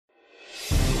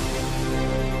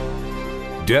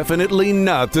Definitely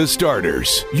not the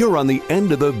starters. You're on the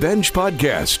End of the Bench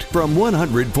podcast from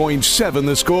 100.7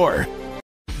 The Score.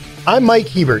 I'm Mike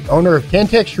Hebert, owner of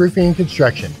Cantex Roofing and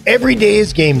Construction. Every day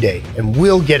is game day, and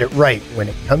we'll get it right when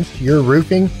it comes to your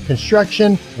roofing,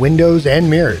 construction, windows, and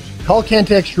mirrors. Call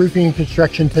Cantex Roofing and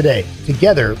Construction today.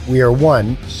 Together, we are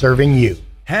one serving you.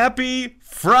 Happy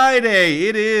Friday!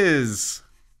 It is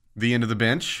the End of the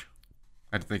Bench.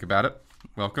 I had to think about it.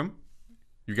 Welcome.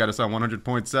 You got us on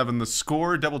 100.7 The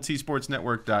Score,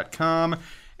 TSportsNetwork.com,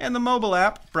 and the mobile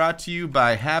app brought to you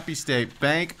by Happy State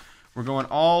Bank. We're going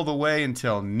all the way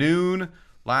until noon,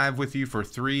 live with you for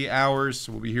 3 hours.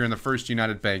 We'll be here in the First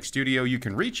United Bank studio. You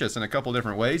can reach us in a couple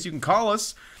different ways. You can call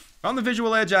us on the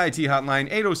Visual Edge IT hotline,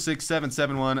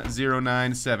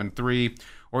 806-771-0973,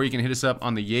 or you can hit us up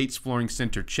on the Yates Flooring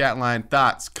Center chat line.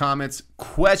 Thoughts, comments,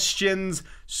 questions,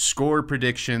 score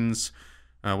predictions.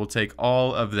 We'll take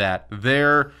all of that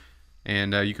there.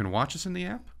 And you can watch us in the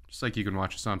app, just like you can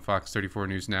watch us on Fox 34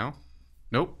 News Now.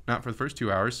 Nope, not for the first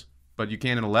 2 hours, but you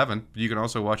can at 11. You can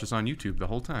also watch us on YouTube the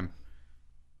whole time.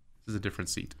 This is a different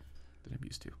seat than I'm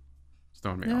used to. It's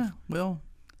throwing me off. Well,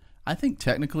 I think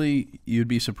technically you'd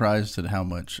be surprised at how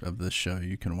much of this show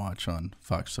you can watch on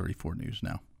Fox 34 News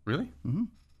Now. Really? Mm-hmm.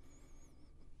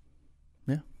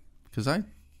 Yeah,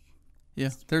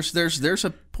 because there's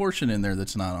a portion in there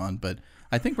that's not on, but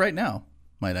I think right now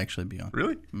might actually be on.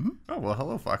 Really? Mm-hmm. Oh, well,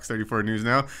 hello, Fox 34 News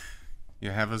Now. You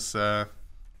have us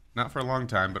not for a long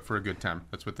time, but for a good time.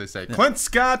 That's what they say. Yeah. Clint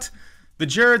Scott, the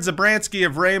Jared Zabransky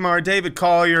of Raymar, David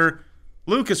Collier,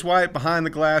 Lucas White behind the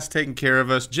glass taking care of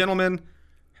us. Gentlemen,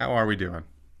 how are we doing?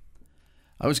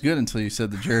 I was good until you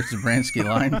said the Jared Zabransky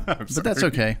line, but that's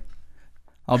okay.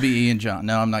 I'll be Ian Johnson.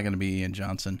 No, I'm not going to be Ian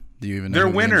Johnson. Do you even know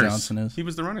who winners. Ian Johnson is? He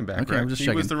was the running back, okay, right? I'm just he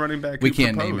checking. was the running back. We who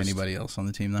can't proposed. name anybody else on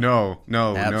the team, though.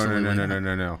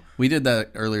 No. We did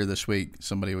that earlier this week.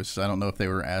 Somebody was, I don't know if they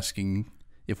were asking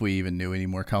if we even knew any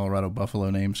more Colorado Buffalo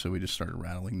names, so we just started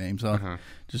rattling names off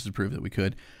just to prove that we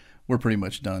could. We're pretty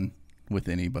much done with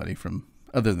anybody from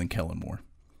other than Kellen Moore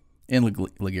and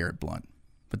LeGarrette Blount.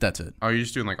 But that's it. Oh, you're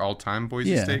just doing like all-time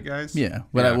Boise State guys? Yeah.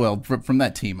 But from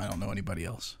that team, I don't know anybody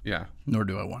else. Yeah. Nor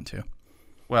do I want to.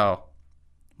 Well,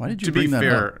 why did you to bring be that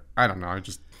fair, up? I don't know.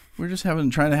 We're just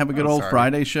trying to have a good old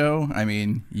Friday show. I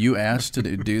mean, you asked to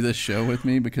do this show with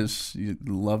me because you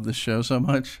love this show so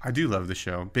much. I do love the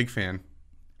show. Big fan.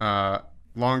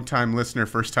 Long-time listener,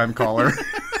 first-time caller.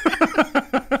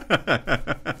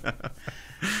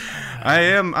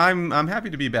 I'm happy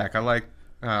to be back. I like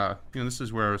this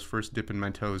is where I was first dipping my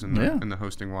toes in the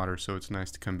hosting water, so it's nice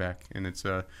to come back, and it's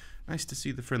nice to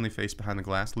see the friendly face behind the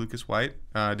glass. Lucas White,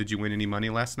 did you win any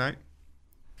money last night?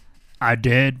 I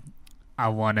did. I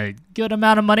won a good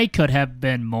amount of money. Could have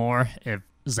been more if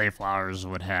Zay Flowers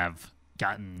would have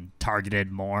gotten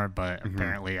targeted more, but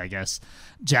apparently I guess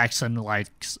Jackson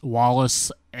likes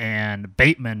Wallace and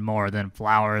Bateman more than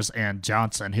Flowers and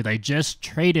Johnson, who they just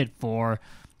traded for,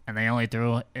 and they only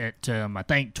threw it to him, I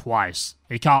think, twice.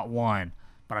 He caught one,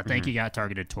 but I think he got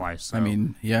targeted twice. So. I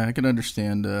mean, yeah, I can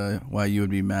understand why you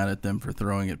would be mad at them for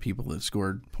throwing at people that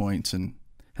scored points and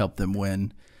helped them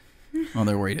win on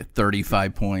their way to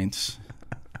 35 points.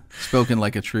 Spoken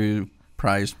like a true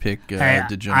prize pick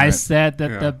degenerate. I said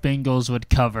that the Bengals would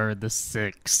cover the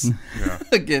 6. Yeah.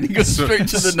 Again, he goes straight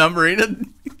to the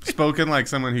numbering. Spoken like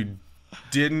someone who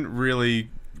didn't really,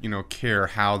 care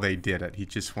how they did it. He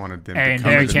just wanted them to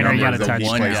cover the numbers that he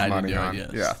placed money on.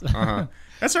 Yeah.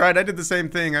 That's all right. I did the same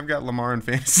thing. I've got Lamar in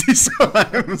fantasy, so I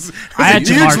had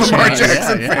Jamar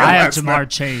Jackson fan. I had Jamar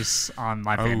Chase on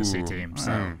my fantasy team.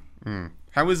 So,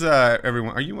 how is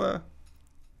everyone? Are you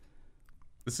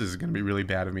This is going to be really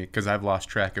bad of me because I've lost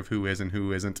track of who is and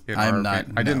who isn't. I'm not.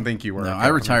 I didn't think you were. No, I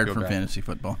retired from fantasy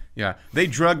football. Yeah, they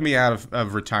drugged me out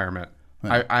of retirement.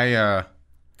 Huh. I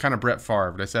kind of Brett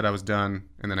Favre. I said I was done,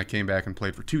 and then I came back and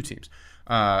played for 2 teams.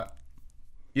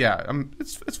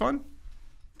 It's fun.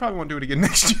 Probably won't do it again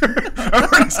next year. I'm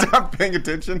going to stop paying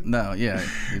attention. No, yeah.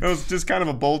 It was just kind of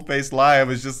a bold-faced lie. I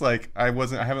was just like, I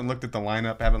haven't looked at the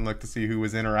lineup, haven't looked to see who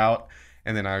was in or out.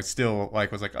 And then I still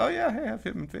was like, oh yeah, hey, I have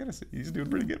him in fantasy. He's doing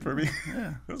pretty good for me.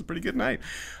 Yeah, it was a pretty good night.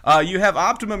 You have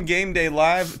Optimum Game Day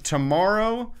live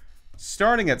tomorrow,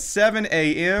 starting at 7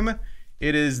 a.m.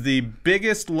 It is the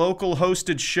biggest local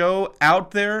hosted show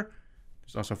out there.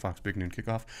 There's also Fox Big Noon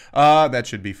Kickoff. That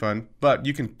should be fun. But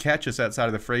you can catch us outside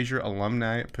of the Fraser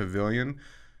Alumni Pavilion.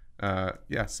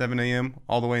 7 a.m.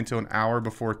 all the way until an hour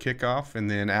before kickoff. And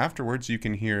then afterwards, you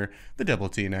can hear the Double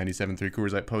T 97.3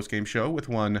 Coors Light postgame show with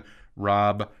one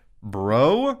Rob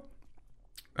Bro.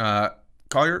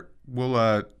 Collier,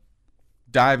 we'll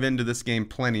dive into this game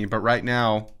plenty. But right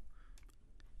now,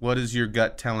 What is your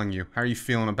gut telling you? How are you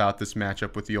feeling about this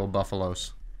matchup with the old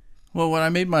Buffaloes? Well, when I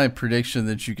made my prediction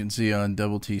that you can see on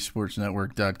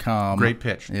doubleTSportsNetwork.com. Great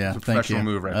pitch. Yeah, it's a professional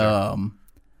move right there.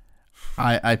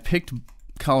 I picked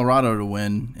Colorado to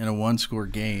win in a one-score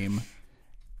game,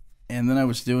 and then I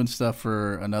was doing stuff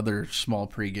for another small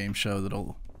pregame show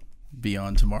that'll be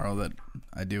on tomorrow that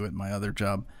I do at my other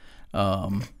job.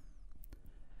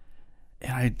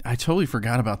 And I totally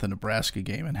forgot about the Nebraska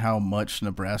game and how much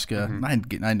Nebraska,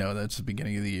 I know that's the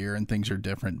beginning of the year and things are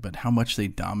different, but how much they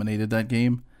dominated that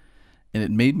game. And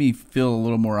it made me feel a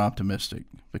little more optimistic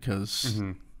because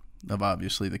of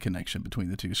obviously the connection between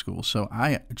the two schools. So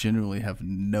I genuinely have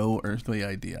no earthly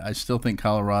idea. I still think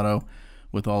Colorado,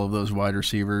 with all of those wide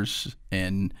receivers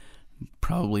and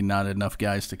probably not enough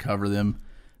guys to cover them,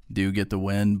 do get the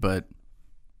win. But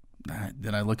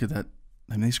then I look at that.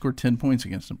 I mean, they scored 10 points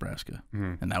against Nebraska,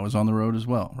 and that was on the road as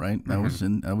well, right? That was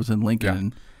in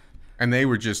Lincoln, and they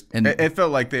were just. It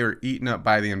felt like they were eaten up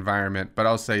by the environment. But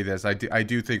I'll say this: I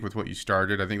do think with what you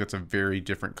started, I think that's a very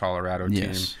different Colorado team.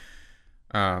 Yes.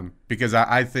 Because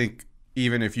I think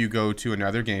even if you go to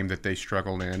another game that they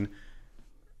struggled in,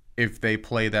 if they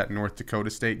play that North Dakota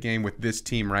State game with this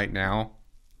team right now,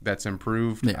 that's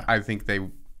improved. Yeah. I think they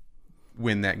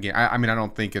win that game. I mean, I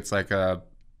don't think it's like a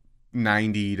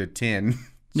 90-10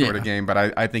 sort of game, but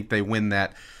I think they win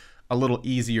that a little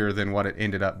easier than what it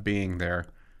ended up being there.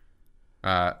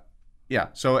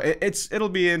 So it'll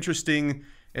be interesting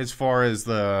as far as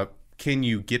can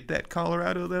you get that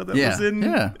Colorado though that was in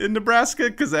Nebraska,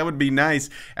 because that would be nice.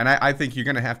 And I think you're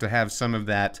going to have some of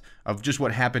that of just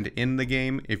what happened in the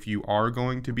game if you are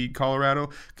going to beat Colorado,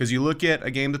 because you look at a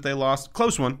game that they lost,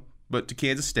 close one, but to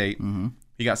Kansas State,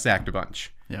 he got sacked a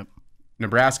bunch. Yep.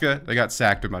 Nebraska, they got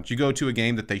sacked a bunch. You go to a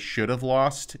game that they should have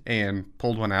lost and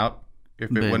pulled one out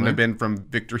if it wouldn't have been from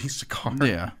Victory Cigar.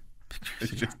 Yeah.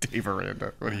 It's just Dave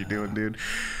Aranda. What are you doing, dude?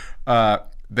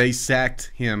 They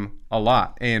sacked him a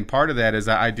lot. And part of that is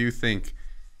I do think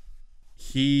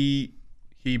he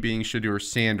being Shedeur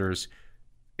Sanders,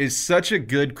 is such a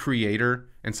good creator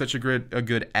and such a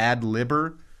good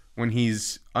ad-libber when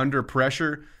he's under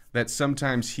pressure that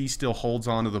sometimes he still holds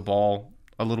on to the ball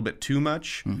a little bit too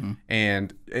much,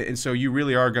 and so you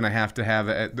really are going to have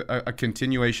a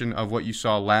continuation of what you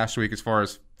saw last week as far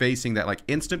as facing that like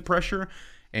instant pressure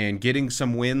and getting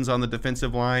some wins on the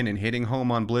defensive line and hitting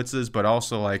home on blitzes, but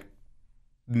also like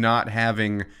not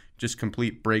having just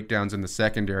complete breakdowns in the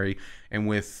secondary. And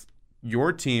with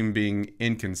your team being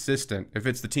inconsistent, if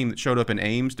it's the team that showed up in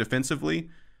Ames defensively,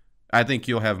 I think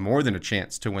you'll have more than a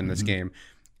chance to win this game.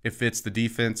 If it's the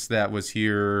defense that was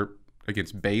here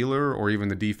against Baylor, or even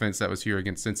the defense that was here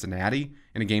against Cincinnati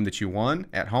in a game that you won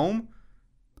at home,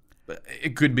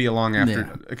 it could be a long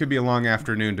it could be a long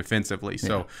afternoon defensively.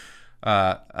 So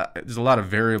there's a lot of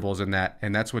variables in that,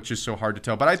 and that's what's just so hard to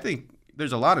tell. But I think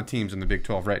there's a lot of teams in the Big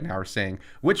 12 right now are saying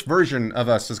which version of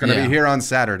us is going to be here on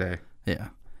Saturday. I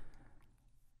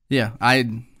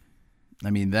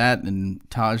mean that, and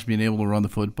Taj being able to run the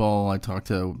football. I talked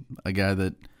to a guy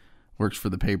that works for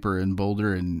the paper in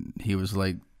Boulder, and he was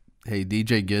like, hey,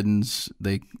 DJ Giddens,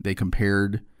 they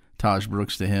compared Taj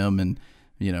Brooks to him, and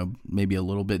maybe a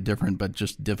little bit different, but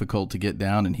just difficult to get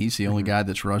down, and he's the only guy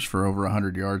that's rushed for over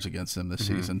 100 yards against them this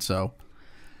season. So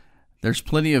there's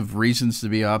plenty of reasons to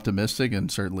be optimistic,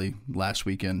 and certainly last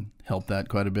weekend helped that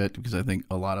quite a bit, because I think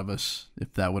a lot of us,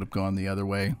 if that would have gone the other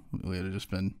way, we would have just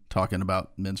been talking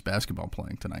about men's basketball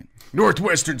playing tonight.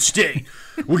 Northwestern State.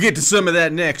 We'll get to some of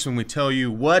that next when we tell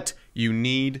you what you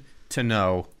need to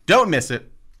know. Don't miss it.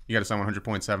 You got us on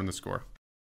 100.7 The Score.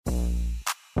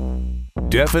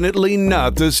 Definitely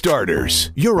not the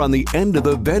starters. You're on the End of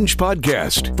the Bench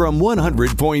podcast from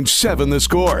 100.7 The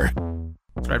Score.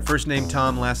 That's right. First name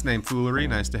Tom, last name Foolery.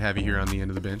 Nice to have you here on the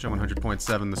End of the Bench on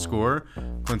 100.7 The Score.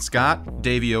 Clint Scott,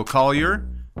 Davey Collier,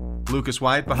 Lucas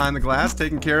White behind the glass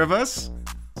taking care of us.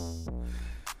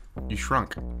 You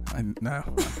shrunk. No.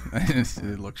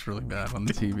 It looks really bad on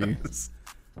the TV.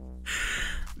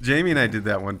 Jamie and I did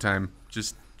that one time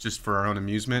just for our own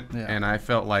amusement, and I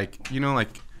felt like,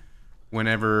 like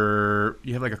whenever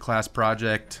you have like a class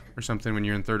project or something when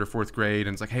you're in 3rd or 4th grade,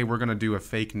 and it's like, hey, we're going to do a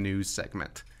fake news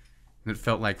segment. And it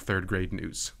felt like 3rd grade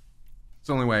news. It's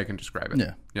the only way I can describe it.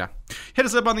 Yeah. Hit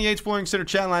us up on the Yates Flooring Center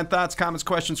chat line. Thoughts, comments,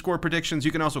 questions, score predictions.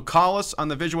 You can also call us on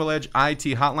the Visual Edge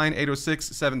IT hotline,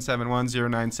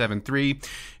 806-771-0973.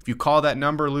 If you call that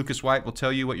number, Lucas White will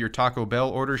tell you what your Taco Bell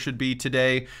order should be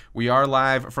today. We are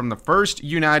live from the First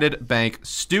United Bank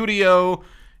studio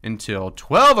until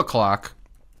 12 o'clock.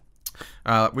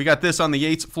 We got this on the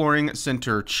Yates Flooring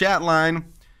Center chat line.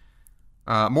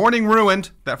 Morning ruined.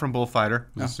 That from Bullfighter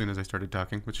as soon as I started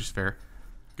talking, which is fair.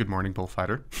 Good morning,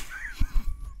 bullfighter.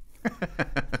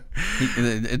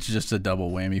 It's just a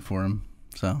double whammy for him.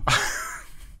 So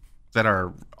Is that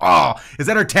our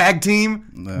tag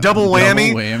team? Double whammy?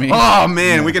 Double whammy. Oh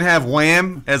man, we can have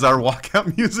Wham as our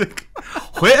walkout music.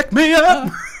 Wake me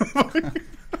up.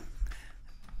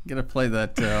 Gotta play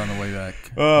that on the way back.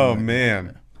 Oh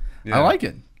man. Yeah. I like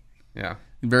it. Yeah.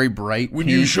 Very bright. When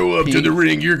you show up to the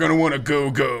ring, you're gonna want to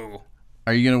go.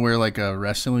 Are you gonna wear like a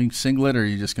wrestling singlet, or are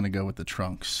you just gonna go with the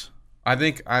trunks? I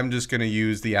think I'm just gonna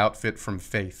use the outfit from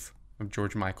Faith of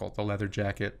George Michael, the leather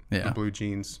jacket, the blue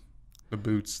jeans, the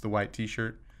boots, the white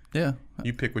T-shirt. Yeah.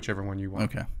 You pick whichever one you want.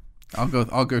 Okay. I'll go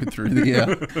through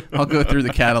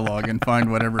the catalog and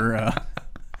find whatever.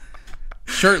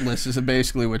 Shirtless is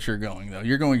basically what you're going though.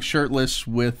 You're going shirtless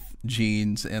with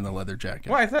jeans and the leather jacket.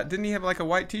 Well, I thought didn't he have like a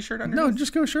white T-shirt under? No,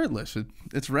 just go shirtless.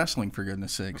 It's wrestling for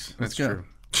goodness sakes. That's true.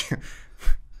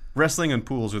 Wrestling and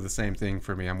pools are the same thing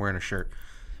for me. I'm wearing a shirt.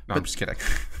 No, I'm just kidding.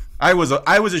 I was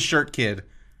a shirt kid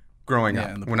growing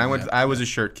up. When I went, I was a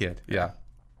shirt kid. Yeah.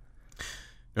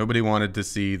 Nobody wanted to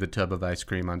see the tub of ice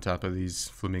cream on top of these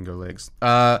flamingo legs.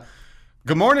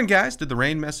 Good morning, guys. Did the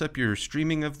rain mess up your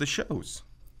streaming of the shows?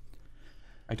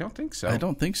 I don't think so. I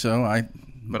don't think so.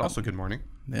 But also, good morning.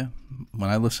 Yeah. When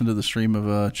I listened to the stream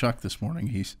of Chuck this morning,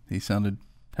 he sounded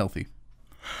healthy.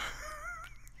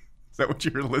 Is that what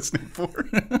you were listening for?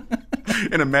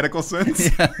 In a medical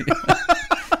sense? Yeah.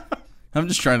 I'm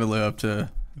just trying to live up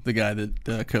to the guy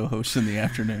that co-hosts in the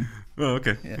afternoon. Oh,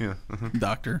 okay. Yeah.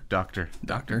 Doctor.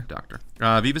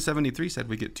 Viva73 said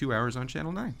we get 2 hours on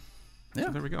Channel 9. Yeah.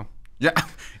 So there we go. Yeah.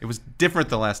 It was different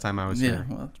the last time I was here.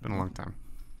 Well, it's been a long time.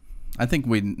 I think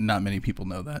not many people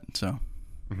know that, so.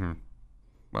 Mm-hmm.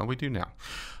 Well, we do now.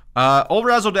 Old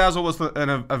Razzle Dazzle was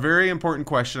a very important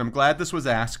question. I'm glad this was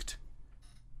asked.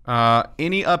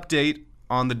 Any update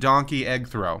on the donkey egg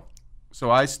throw? So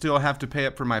I still have to pay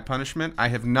up for my punishment. I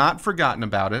have not forgotten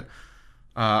about it.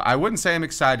 I wouldn't say I'm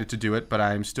excited to do it, but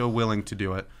I'm still willing to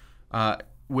do it.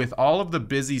 With all of the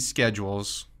busy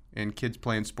schedules and kids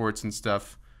playing sports and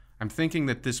stuff, I'm thinking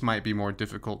that this might be more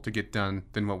difficult to get done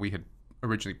than what we had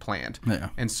originally planned. Yeah.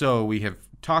 And so we have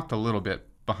talked a little bit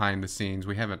behind the scenes.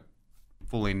 We haven't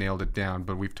fully nailed it down,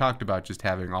 but we've talked about just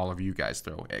having all of you guys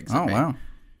throw eggs at me. Wow.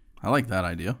 I like that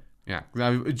idea. Yeah.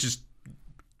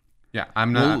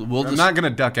 I'm not I'm not going to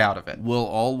duck out of it. We'll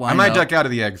all line up. I might duck out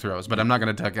of the egg throws, but I'm not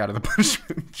going to duck out of the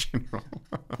punishment in general.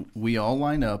 We all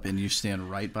line up, and you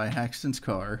stand right by Haxton's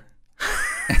car.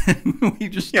 And we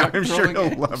just start I'm sure he'll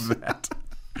eggs. love that.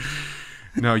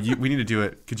 No, we need to do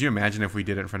it. Could you imagine if we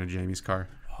did it in front of Jamie's car?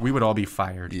 We would all be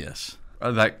fired. Yes.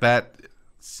 Like that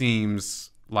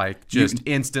seems like just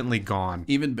instantly gone.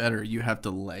 Even better, you have to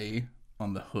lay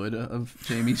on the hood of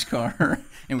Jamie's car,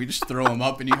 and we just throw them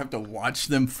up, and you have to watch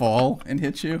them fall and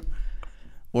hit you.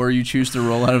 Or you choose to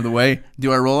roll out of the way.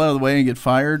 Do I roll out of the way and get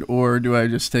fired, or do I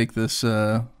just take this?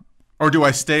 Or do I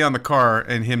stay on the car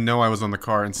and him know I was on the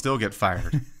car and still get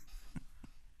fired?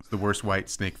 It's the worst white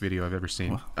snake video I've ever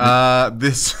seen.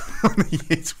 This on the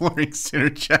Yates Flooring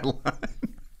Center chat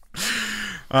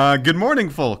line. Good morning,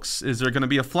 folks. Is there going to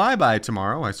be a flyby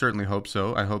tomorrow? I certainly hope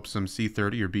so. I hope some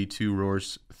C-30 or B-2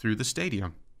 roars through the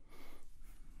stadium.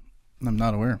 I'm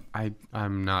not aware.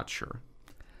 I'm not sure.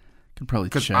 Could probably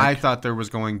check. Because I thought there was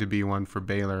going to be one for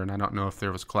Baylor, and I don't know if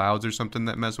there was clouds or something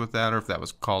that messed with that, or if that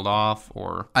was called off,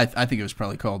 or I think it was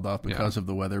probably called off because of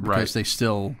the weather, because they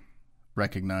still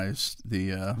recognized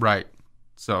the right.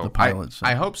 So the pilot.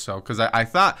 I hope so, because I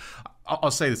thought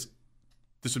I'll say this.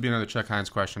 This would be another Chuck Hines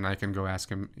question. I can go ask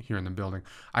him here in the building.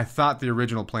 I thought the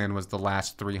original plan was the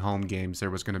last 3 home games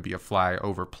there was going to be a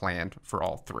flyover planned for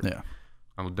all 3. Yeah.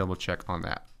 I will double check on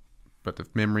that. But if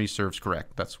memory serves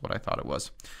correct, that's what I thought it was.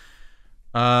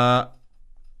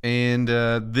 And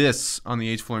this on the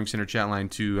Yates Flooring Center chat line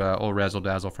to old Razzle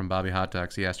Dazzle from Bobby Hot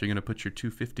Dogs. He asked, are you going to put your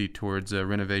 $250 towards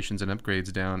renovations and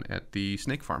upgrades down at the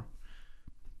snake farm?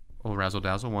 Old Razzle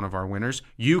Dazzle, one of our winners.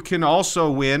 You can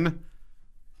also win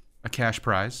a cash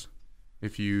prize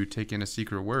if you take in a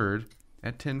secret word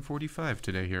at 10:45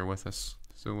 today here with us.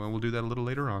 So we'll do that a little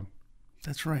later on.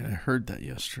 That's right. I heard that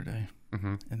yesterday.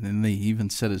 Mm-hmm. And then they even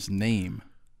said his name.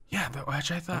 Yeah, which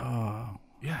I thought.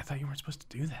 Yeah, I thought you weren't supposed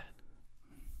to do that.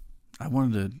 I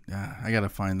wanted to. I got to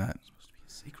find that. It's supposed to be a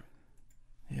secret.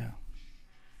 Yeah.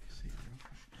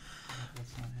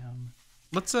 That's not him.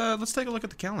 Let's take a look at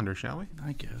the calendar, shall we?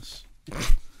 I guess.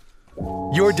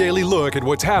 Your daily look at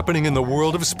what's happening in the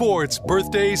world of sports,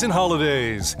 birthdays, and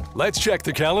holidays. Let's check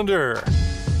the calendar.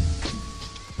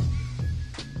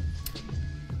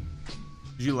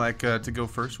 Would you like to go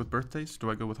first with birthdays?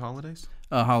 Do I go with holidays?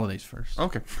 Holidays first.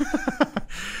 Okay.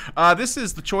 This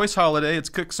is the choice holiday. It's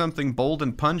Cook Something Bold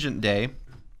and Pungent Day.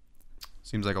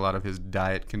 Seems like a lot of his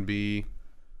diet can be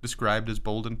described as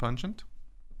bold and pungent.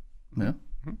 Yeah.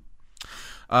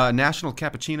 National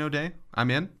Cappuccino Day. I'm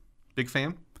in. Big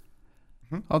fan.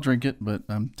 I'll drink it, but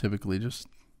I'm typically just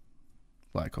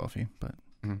black coffee. But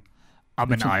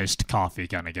I'm an iced coffee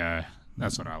kind of guy.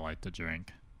 That's what I like to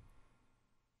drink.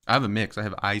 I have a mix. I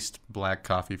have iced black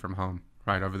coffee from home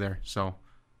right over there. So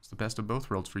it's the best of both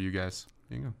worlds for you guys.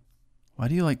 There you go. Why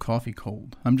do you like coffee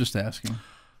cold? I'm just asking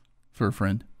for a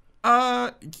friend.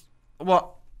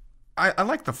 Well, I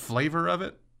like the flavor of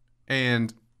it.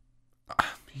 And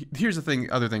here's the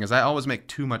thing. Other thing is I always make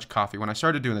too much coffee. When I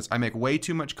started doing this, I make way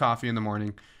too much coffee in the morning.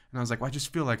 And I was like, well, I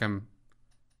just feel like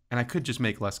and I could just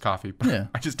make less coffee, but Yeah.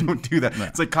 I just don't do that. No.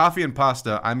 It's like coffee and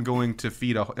pasta. I'm going to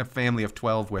feed a family of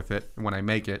 12 with it when I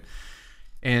make it.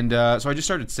 And so I just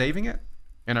started saving it,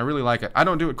 and I really like it. I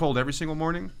don't do it cold every single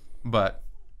morning, but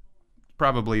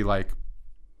probably like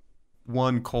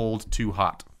 1 cold, 2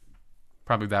 hot.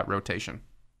 Probably that rotation.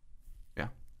 Yeah.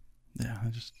 Yeah, I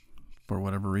just, for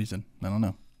whatever reason, I don't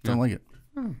know. Don't like it.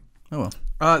 Oh,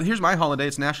 well. Here's my holiday.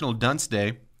 It's National Dunce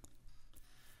Day.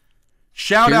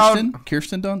 Shout out.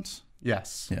 Kirsten Dunst?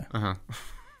 Yes. Yeah. Uh-huh.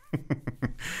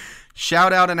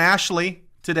 Shout out an Ashley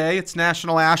today. It's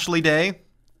National Ashley Day.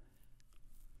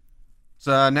 It's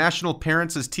National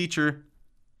Parents as Teachers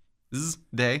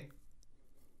Day.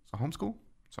 It's a homeschool?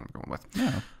 That's what I'm going with.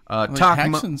 Yeah.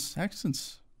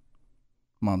 Haxton's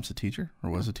mom's a teacher, or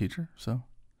was a teacher, so.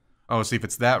 Oh, see, if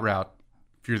it's that route,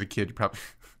 if you're the kid, you probably...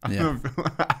 Yeah.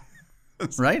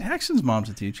 Right? Haxton's mom's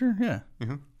a teacher, yeah.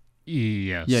 Mm-hmm.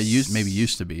 Yes. Yeah, maybe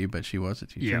used to be, but she was a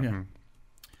teacher. Yeah.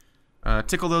 Yeah.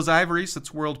 Tickle Those Ivories.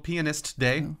 It's World Pianist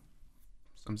Day.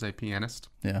 Some say pianist.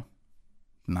 Yeah.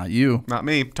 Not you. Not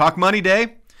me. Talk Money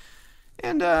Day.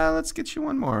 And let's get you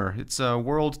one more. It's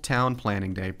World Town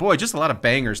Planning Day. Boy, just a lot of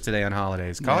bangers today on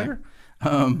holidays. Collier?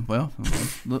 Well,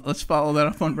 let's follow that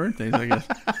up on birthdays, I guess.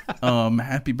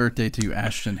 Happy birthday to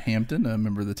Ashton Hampton, a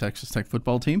member of the Texas Tech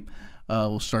football team.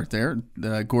 We'll start there.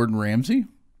 Gordon Ramsay.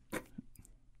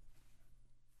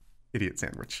 Idiot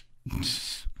sandwich.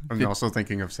 I'm also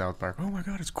thinking of South Park. Oh my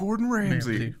God, it's Gordon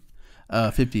Ramsay.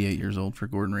 58 years old for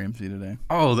Gordon Ramsay today.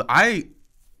 Oh, I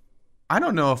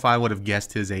don't know if I would have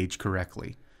guessed his age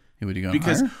correctly. He would have gone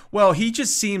Because, higher? well, he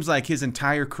just seems like his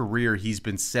entire career he's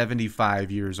been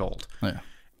 75 years old. Yeah.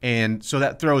 And so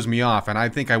that throws me off, and I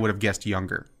think I would have guessed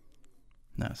younger.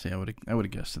 No, see, I would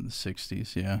have guessed in the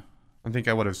 60s, yeah. I think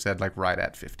I would have said like right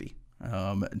at 50.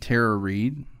 Tara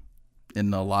Reid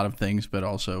in a lot of things, but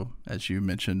also, as you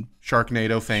mentioned,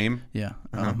 Sharknado fame. yeah,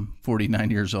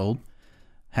 49 years old.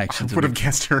 I would have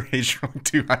guessed her age wrong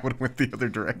too. I would have went the other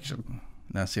direction.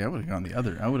 Now, see, I would have gone the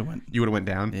other. I would have went. You would have went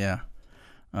down? Yeah.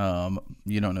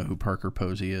 You don't know who Parker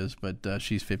Posey is, but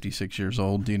she's 56 years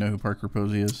old. Do you know who Parker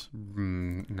Posey is?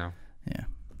 No. Yeah.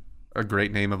 A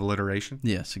great name of alliteration.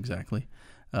 Yes, exactly.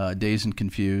 Dazed and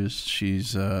Confused.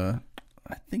 She's, I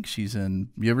think she's in.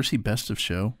 You ever see Best of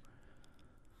Show?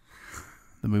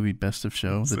 The movie Best of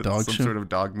Show, the dog show. Some sort of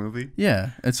dog movie.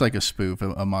 Yeah, it's like a spoof, a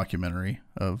mockumentary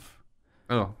of.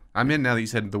 Oh, I'm in now that you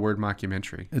said the word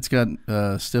mockumentary. It's got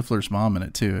Stifler's mom in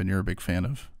it too, and you're a big fan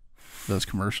of those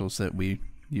commercials that we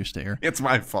used to air. It's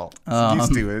my fault.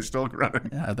 Used to. It's still running.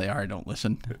 Yeah, they are. Don't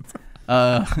listen.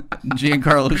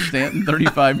 Giancarlo Stanton,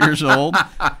 35 years old.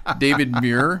 David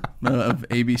Muir of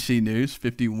ABC News,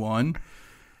 51.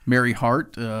 Mary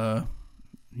Hart,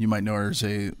 you might know her as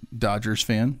a Dodgers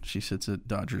fan. She sits at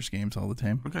Dodgers games all the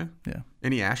time. Okay. Yeah.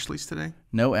 Any Ashleys today?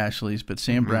 No Ashleys, but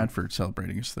Sam Bradford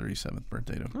celebrating his 37th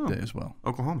birthday today as well.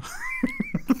 Oklahoma.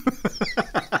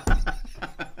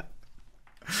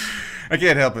 I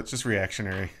can't help it. It's just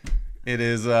reactionary. It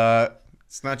is,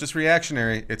 it's not just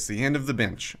reactionary. It's the end of the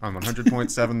bench on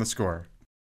 100.7 The Score.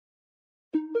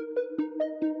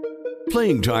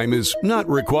 Playing time is not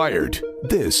required.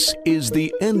 This is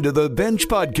the End of the Bench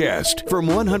podcast from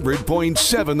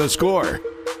 100.7 The Score.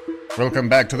 Welcome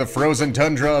back to the frozen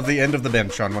tundra of the End of the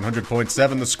Bench on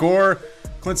 100.7 The Score.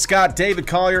 Clint Scott, David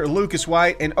Collier, Lucas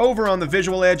White, and over on the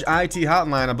Visual Edge IT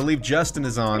hotline, I believe Justin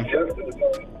is on.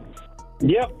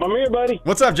 Yep, I'm here, buddy.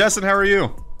 What's up, Justin? How are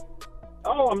you?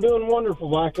 Oh, I'm doing wonderful,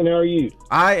 Viking. How are you?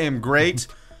 I am great.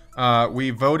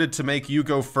 We voted to make you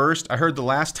go first. I heard the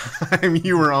last time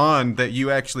you were on that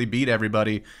you actually beat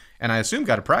everybody, and I assume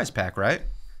got a prize pack, right?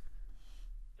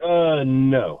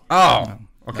 No. Oh,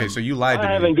 okay, so you lied to me.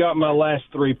 I haven't got my last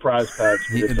 3 prize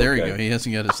packs. There you go. He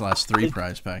hasn't got his last 3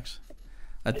 prize packs.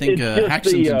 I think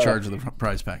Haxton's in charge of the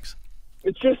prize packs.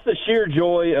 It's just the sheer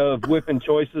joy of whipping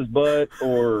Choice's butt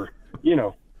or,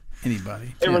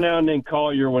 anybody. Every now and then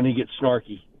Collier when he gets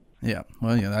snarky. Yeah.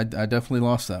 Well, yeah, I definitely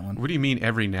lost that one. What do you mean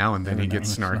every now and then Every he now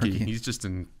gets and then snarky? snarky. He's just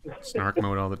in snark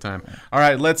mode all the time. All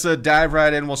right, let's dive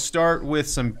right in. We'll start with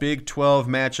some Big 12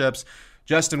 matchups.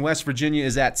 Justin, West Virginia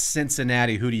is at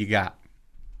Cincinnati. Who do you got?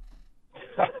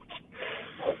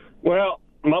 Well,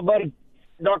 my buddy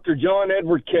Dr. John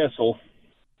Edward Kessel,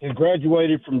 who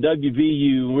graduated from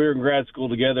WVU, and we were in grad school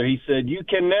together, he said, you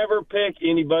can never pick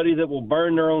anybody that will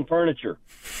burn their own furniture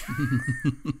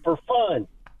for fun.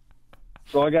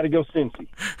 So I got to go Cincy.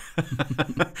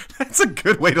 That's a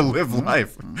good way to live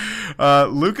life.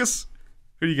 Lucas,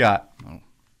 who do you got?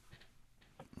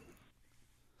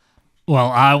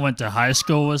 Well, I went to high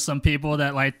school with some people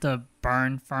that like to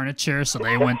burn furniture, so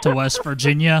they went to West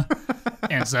Virginia.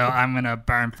 And so I'm going to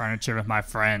burn furniture with my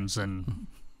friends and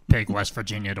pick West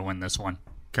Virginia to win this one.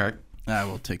 Okay. I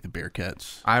will take the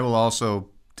Bearcats. I will also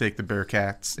take the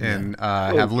Bearcats and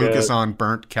have Lucas on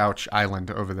Burnt Couch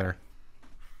Island over there.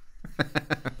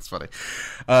 That's funny.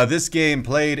 This game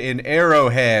played in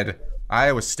Arrowhead.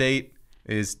 Iowa State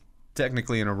is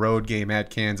technically in a road game at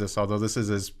Kansas, although this is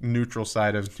as neutral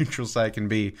side as neutral side can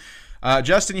be.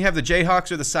 Justin, you have the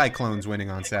Jayhawks or the Cyclones winning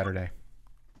on Saturday?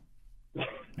 Yeah,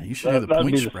 you should have the That'd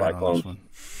point be the spread on this Cyclones. one.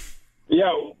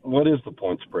 Yeah, what is the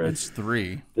point spread? It's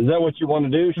 3. Is that what you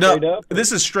want to do, straight up?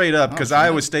 This is straight up because straight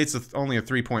Iowa up. State's only a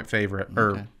 3-point favorite.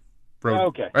 Or Okay. road.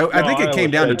 Okay. I think No, it came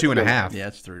Iowa down to State's 2.5. Yeah,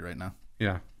 it's 3 right now.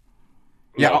 Yeah.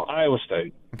 No, Iowa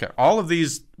State. Okay. All of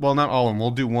these, well, not all of them.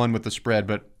 We'll do one with the spread,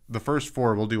 but the first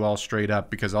 4 we'll do all straight up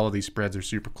because all of these spreads are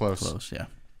super close. Close, yeah.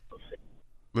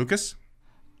 Lucas?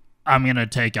 I'm going to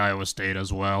take Iowa State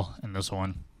as well in this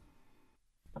one.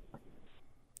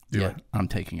 Yeah, I'm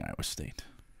taking Iowa State.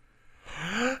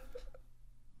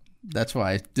 That's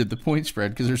why I did the point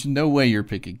spread, because there's no way you're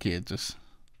picking Kansas.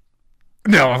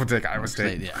 No, I'll take Iowa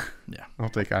State. Yeah. I'll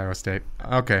take Iowa State.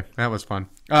 Okay, that was fun.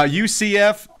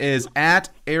 UCF is at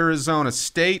Arizona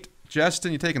State.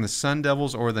 Justin, you taking the Sun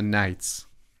Devils or the Knights?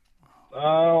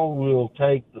 I will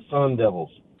take the Sun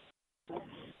Devils.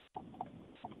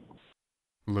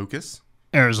 Lucas?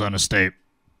 Arizona State.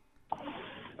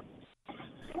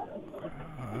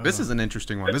 This is an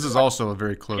interesting one. This is also a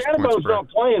very close point Cannonball's spread. not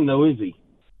playing, though, is he?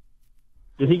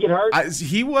 Did he get hurt?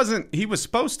 He wasn't. He was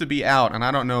supposed to be out, and I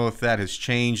don't know if that has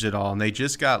changed at all. And they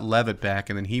just got Levitt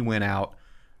back, and then he went out.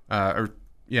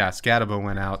 Scatabo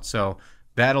went out. So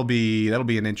that'll be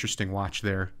an interesting watch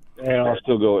there. Yeah, I'll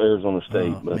still go Arizona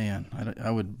State. Oh, but man. I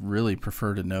would really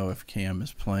prefer to know if Cam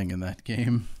is playing in that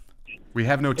game. We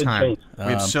have no time. We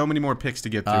have so many more picks to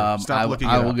get through. Stop looking.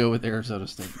 I will go with Arizona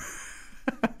State.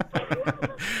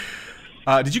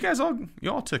 Did you guys all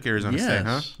took Arizona State,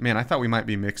 huh? Man, I thought we might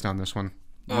be mixed on this one.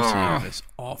 UCF is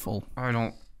awful. I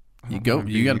don't. You got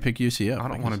to pick UCF. I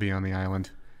don't want to be on the island.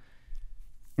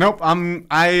 Nope.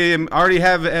 I already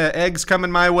have eggs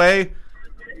coming my way.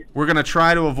 We're gonna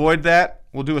try to avoid that.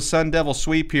 We'll do a Sun Devil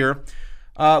sweep here.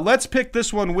 Let's pick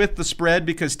this one with the spread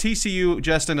because TCU,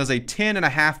 Justin, is a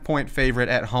 10.5-point favorite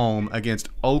at home against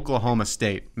Oklahoma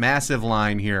State. Massive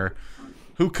line here.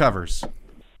 Who covers?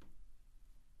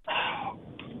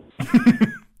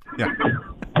 Yeah.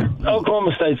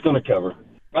 Oklahoma State's going to cover.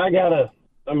 The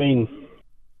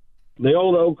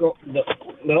old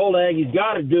Aggies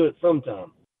got to do it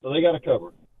sometime, so they got to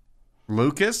cover.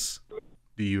 Lucas,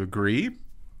 do you agree?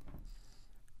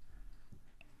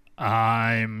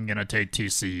 I'm going to take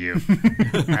TCU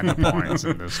and the points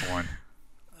in this one.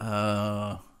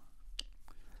 I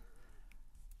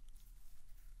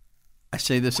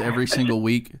say this every single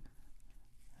week.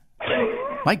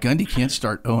 Mike Gundy can't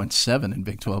start 0-7 in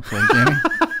Big 12 play, can he?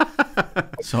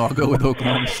 So I'll go with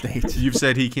Oklahoma State. You've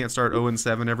said he can't start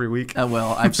 0-7 every week.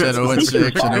 Well, I've said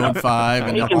 0-6 and 0-5,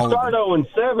 and He can all of start them.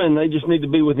 0-7. They just need to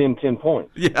be within 10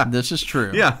 points. Yeah. This is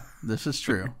true. Yeah. This is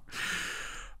true.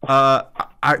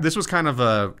 This was kind of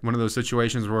one of those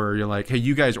situations where you're like, hey,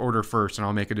 you guys order first and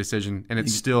I'll make a decision. And I'm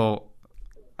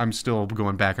still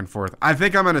going back and forth. I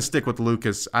think I'm going to stick with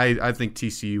Lucas. I think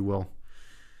TCU will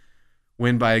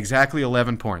win by exactly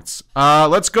 11 points.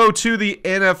 Let's go to the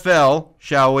NFL,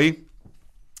 shall we?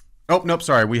 Oh, nope,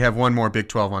 sorry. We have one more Big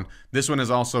 12 one. This one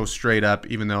is also straight up,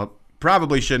 even though it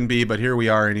probably shouldn't be, but here we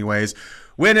are anyways.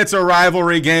 When it's a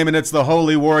rivalry game and it's the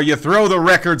Holy War, you throw the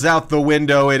records out the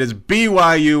window. It is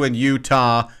BYU and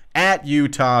Utah at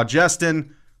Utah.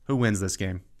 Justin, who wins this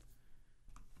game?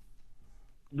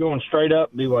 Going straight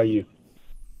up, BYU.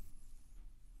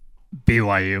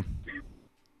 BYU.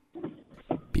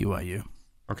 BYU.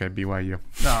 Okay, BYU.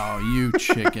 Oh, you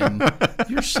chicken.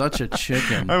 You're such a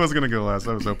chicken. I was going to go last.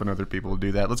 I was hoping other people would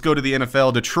do that. Let's go to the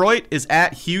NFL. Detroit is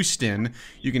at Houston.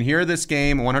 You can hear this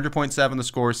game, 100.7 the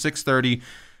score, 6:30.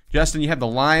 Justin, you have the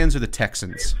Lions or the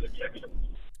Texans?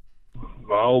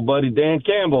 My old buddy Dan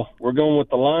Campbell. We're going with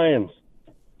the Lions.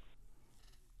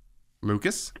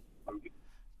 Lucas?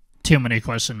 Too many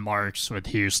question marks with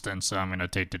Houston, so I'm going to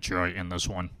take Detroit in this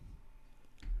one.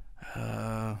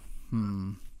 Trying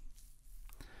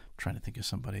to think of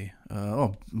somebody.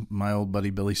 My old buddy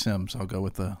Billy Sims. I'll go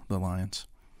with the Lions.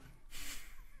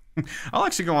 I'll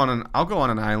actually go on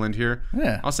an island here.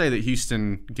 Yeah. I'll say that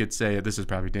Houston gets this is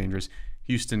probably dangerous.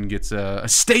 Houston gets a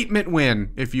statement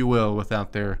win, if you will,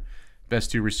 without their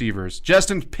best two receivers.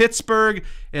 Justin, Pittsburgh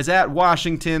is at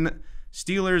Washington.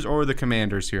 Steelers or the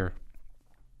Commanders here?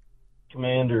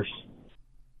 Commanders.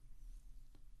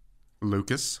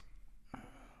 Lucas?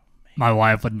 My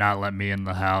wife would not let me in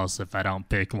the house if I don't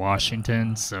pick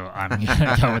Washington, so I'm going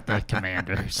to go with the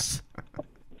Commanders.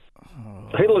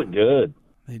 They look good.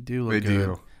 They do look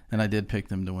good. And I did pick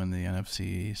them to win the NFC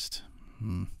East.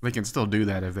 They can still do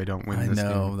that if they don't win this game. I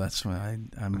know. That's why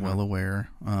I'm well aware.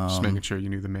 Just making sure you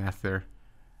knew the math there.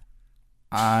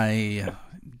 I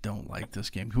don't like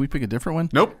this game. Can we pick a different one?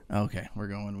 Nope. Okay, we're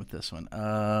going with this one.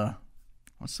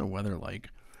 What's the weather like?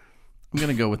 I'm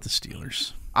going to go with the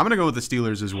Steelers. I'm going to go with the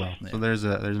Steelers as well. So there's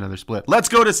another split. Let's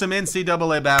go to some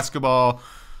NCAA basketball.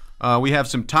 We have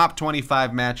some top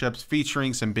 25 matchups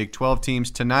featuring some Big 12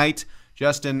 teams tonight.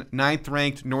 Justin,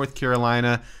 9th-ranked North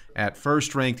Carolina at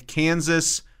 1st-ranked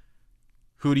Kansas.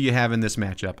 Who do you have in this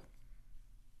matchup?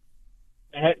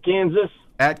 At Kansas?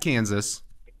 At Kansas.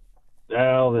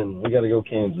 Well, then we got to go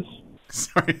Kansas.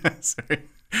 Sorry.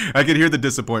 I could hear the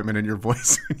disappointment in your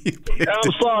voice when you picked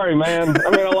I'm sorry, man. I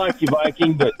mean, I like you,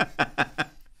 Viking, but...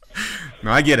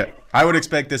 No, I get it. I would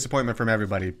expect disappointment from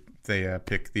everybody if they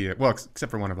pick the... Well,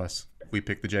 except for one of us. We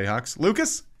pick the Jayhawks.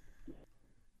 Lucas?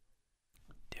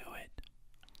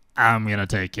 I'm going to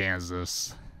take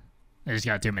Kansas. They just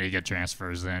got too many good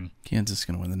transfers in. Kansas is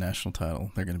going to win the national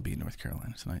title. They're going to beat North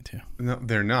Carolina tonight, too. No,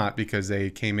 they're not, because they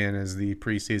came in as the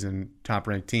preseason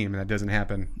top-ranked team, and that doesn't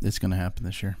happen. It's going to happen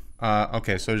this year.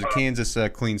 Okay, so there's a Kansas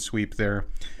clean sweep there.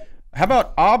 How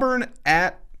about Auburn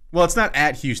at... Well, it's not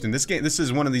at Houston. This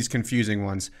is one of these confusing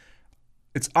ones.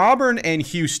 It's Auburn and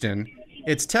Houston.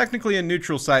 It's technically a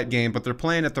neutral site game, but they're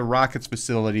playing at the Rockets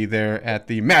facility there at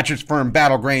the Mattress Firm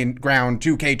Battleground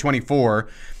 2K24.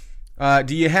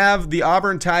 Do you have the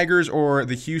Auburn Tigers or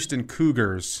the Houston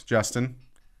Cougars, Justin?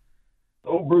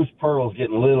 Old Bruce Pearl's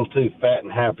getting a little too fat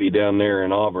and happy down there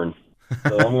in Auburn,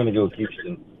 so I'm going to go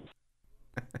Houston.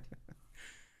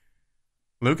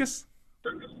 Lucas?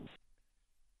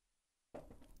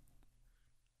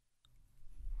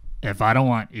 If I don't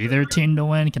want either team to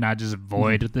win, can I just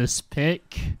avoid this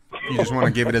pick? You just want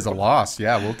to give it as a loss.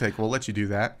 Yeah, we'll let you do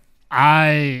that.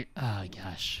 I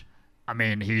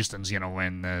mean, Houston's going to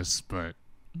win this, but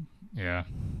yeah.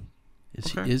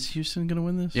 Is Houston going to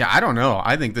win this? Yeah, I don't know.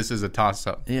 I think this is a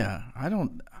toss-up. Yeah,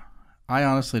 I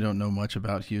honestly don't know much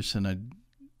about Houston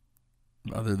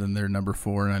other than they're number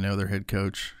 4, and I know their head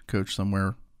coach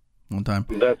somewhere one time.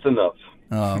 That's enough.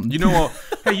 You know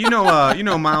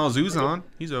Miles Uzon.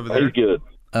 He's over there. He's good.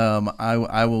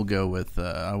 I will go with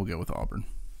Auburn.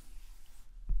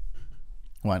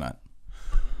 Why not?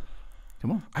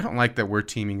 Come on. I don't like that we're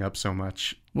teaming up so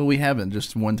much. Well, we haven't,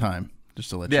 just one time,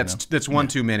 just to let you know. That's one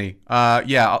too many.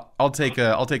 I'll take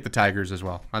the Tigers as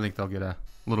well. I think they'll get a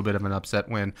little bit of an upset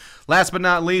win. Last but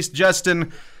not least,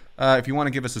 Justin, if you want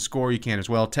to give us a score, you can as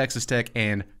well. Texas Tech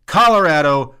and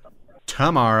Colorado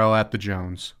tomorrow at the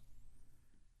Jones.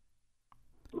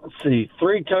 Let's see,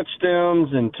 3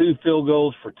 touchdowns and 2 field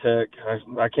goals for Tech.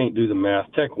 I can't do the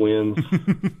math. Tech wins.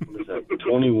 What is that?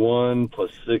 21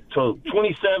 plus 6,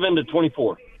 27 to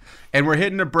 24. And we're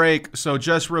hitting a break, so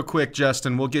just real quick,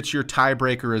 Justin, we'll get your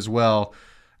tiebreaker as well.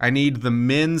 I need the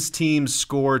men's team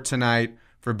score tonight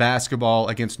for basketball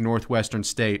against Northwestern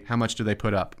State. How much do they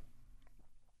put up?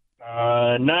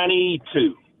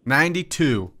 92.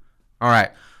 92. All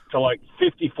right. To like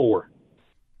 54.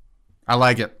 I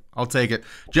like it. I'll take it.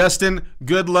 Justin,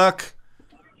 good luck.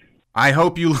 I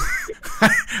hope you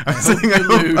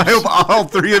I hope all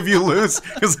 3 of you lose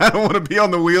because I don't want to be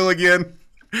on the wheel again.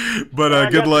 But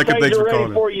good luck and thanks for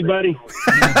calling. For you, buddy.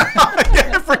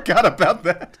 Yeah, I forgot about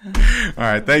that. All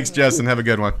right. Thanks, Justin. Have a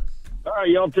good one. All right.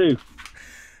 Y'all too.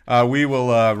 We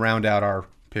will round out our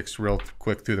picks real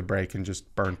quick through the break and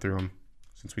just burn through them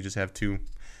since we just have 2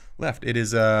 left. It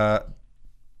is the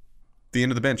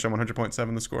end of the bench on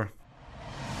 100.7 The Score.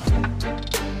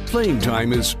 Playing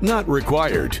time is not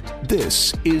required.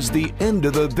 This is the End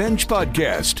of the Bench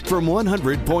podcast from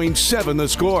 100.7 The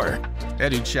Score. Yeah,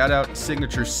 dude, shout out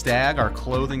Signature Stag, our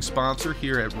clothing sponsor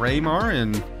here at Raymar,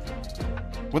 and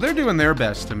well, they're doing their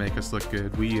best to make us look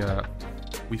good. We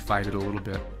fight it a little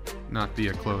bit. Not the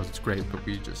clothes, it's great, but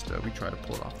we try to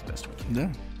pull it off the best we can.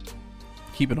 Yeah.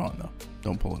 Keep it on, though.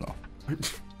 Don't pull it off.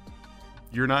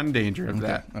 You're not in danger of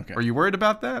that. Okay. Are you worried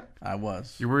about that? I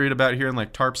was. You're worried about hearing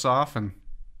like tarps off and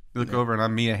you look over and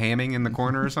I'm Mia Hamming in the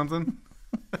corner or something?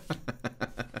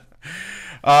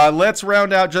 Let's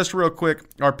round out just real quick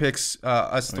our picks.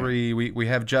 Us three, we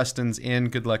have Justin's in.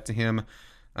 Good luck to him.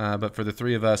 But for the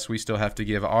three of us, we still have to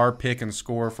give our pick and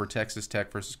score for Texas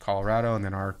Tech versus Colorado, and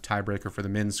then our tiebreaker for the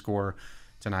men's score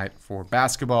tonight for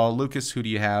basketball. Lucas, who do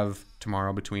you have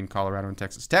tomorrow between Colorado and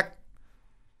Texas Tech?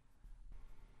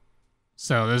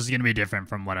 So this is going to be different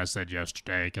from what I said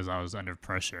yesterday because I was under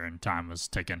pressure and time was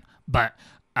ticking. But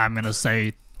I'm going to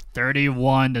say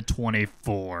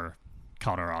 31-24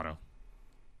 Colorado.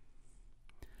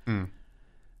 I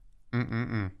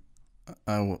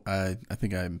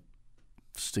think I'm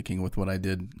sticking with what I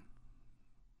did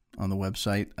on the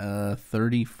website.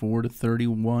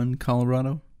 34-31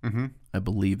 Colorado. Mm-hmm. I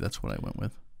believe that's what I went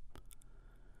with.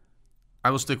 I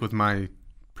will stick with my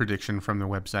prediction from the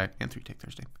website and 3 Take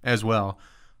Thursday as well.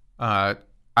 I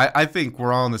think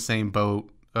we're all in the same boat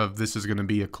of this is going to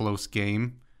be a close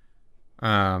game.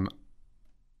 I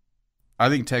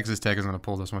think Texas Tech is going to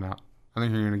pull this one out. I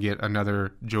think you're going to get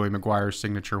another Joey McGuire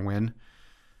signature win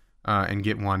and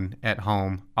get one at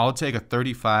home. I'll take a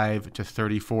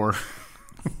 35-34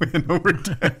 win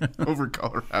over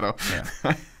Colorado. Yeah.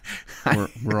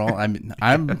 we're all.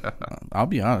 I'll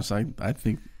be honest. I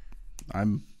think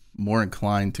I'm more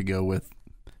inclined to go with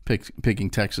picking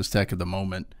Texas Tech at the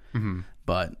moment,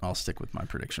 but I'll stick with my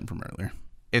prediction from earlier.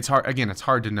 It's hard. Again, it's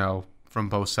hard to know from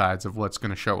both sides of what's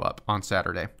going to show up on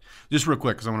Saturday. Just real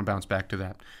quick, because I want to bounce back to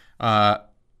that.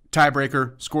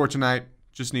 Tiebreaker, score tonight.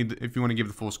 Just need, if you want to give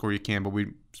the full score, you can, but we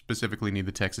specifically need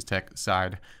the Texas Tech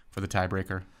side for the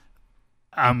tiebreaker.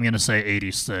 I'm going to say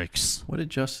 86. What did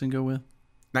Justin go with?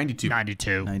 92.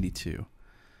 92.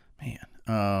 Man.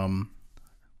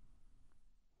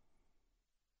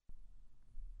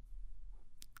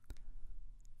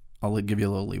 I'll give you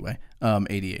a little leeway.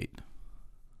 88.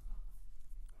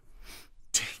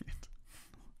 Dang it.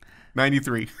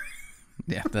 93.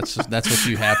 Yeah, that's what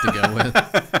you have to go with.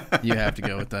 You have to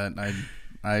go with that.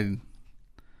 I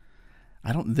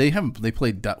don't. They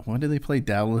played. When did they play?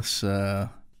 Dallas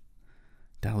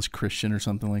Christian or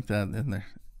something like that. In there.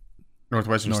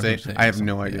 Northwestern State. I have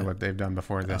no idea what they've done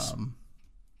before this.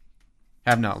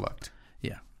 Have not looked.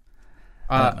 Yeah.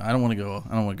 I don't want to go.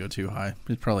 I don't want to go too high.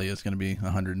 It probably is going to be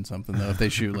 100 and something though if they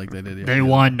shoot like they did. They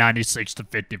won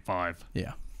 96-55.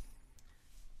 Yeah.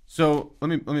 So let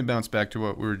me bounce back to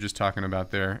what we were just talking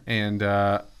about there, and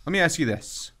let me ask you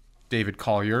this, David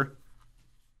Collier.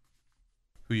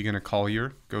 Who you gonna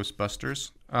Collier?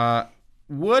 Ghostbusters.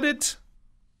 Would it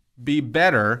be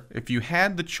better if you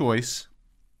had the choice?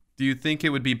 Do you think it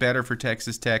would be better for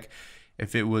Texas Tech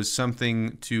if it was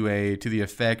something to the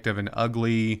effect of an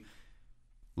ugly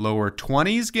lower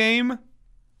 20s game,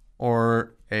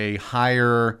 or a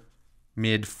higher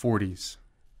mid 40s?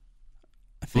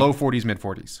 Low 40s, mid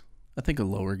 40s. I think a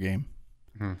lower game,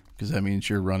 because that means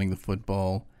you're running the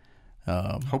football.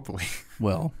 Hopefully.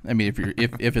 Well, I mean,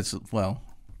 if it's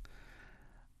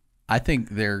I think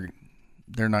they're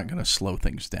not going to slow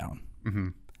things down.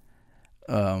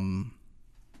 I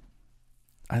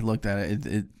looked at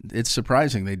it. It's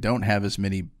surprising they don't have as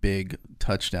many big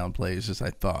touchdown plays as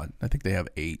I thought. I think they have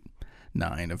 8,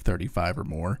 9 of 35 or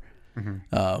more.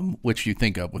 Which you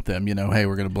think of with them, hey,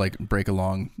 we're going to break a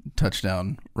long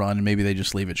touchdown run, and maybe they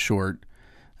just leave it short.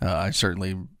 I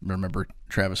certainly remember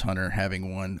Travis Hunter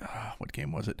having one. What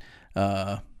game was it?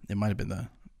 It might have been the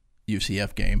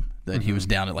UCF game that he was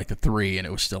down at like the 3, and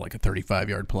it was still like a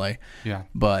 35-yard play. Yeah.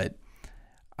 But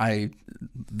I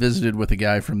visited with a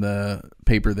guy from the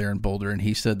paper there in Boulder, and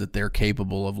he said that they're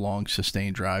capable of long,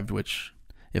 sustained drives, which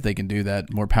if they can do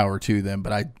that, more power to them.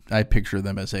 But I picture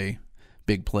them as a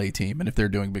big play team, and if they're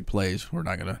doing big plays, you're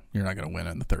not gonna win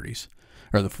in the 30s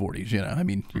or the 40s. I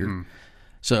mean,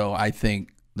 so I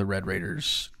think the Red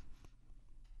Raiders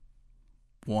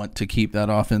want to keep that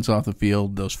offense off the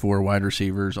field. Those 4 wide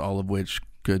receivers, all of which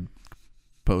could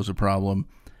pose a problem.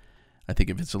 I think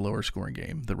if it's a lower scoring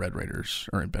game, the Red Raiders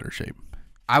are in better shape.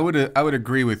 I would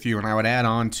agree with you, and I would add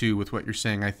on to with what you're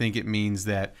saying. I think it means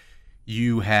that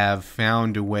you have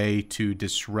found a way to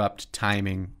disrupt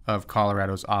timing of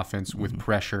Colorado's offense with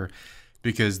pressure,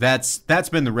 because that's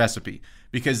been the recipe.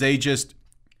 Because they just,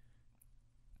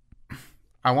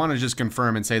 I want to just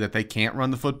confirm and say that they can't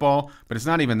run the football, but it's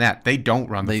not even that. They don't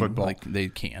run the football. They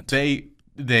can't.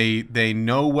 They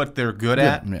know what they're good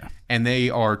at, and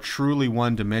they are truly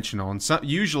one-dimensional. And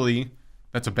usually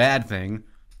that's a bad thing,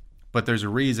 but there's a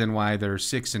reason why they're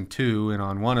 6-2, and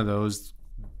on one of those,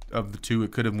 of the two.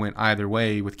 It could have went either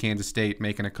way, with Kansas State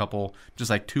making a couple, just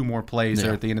like 2 more plays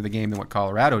there at the end of the game than what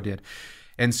Colorado did.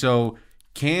 And so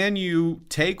can you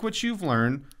take what you've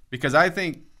learned? Because I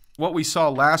think what we saw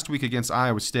last week against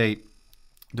Iowa State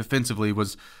defensively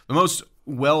was the most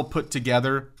well put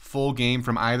together full game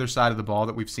from either side of the ball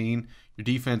that we've seen. Your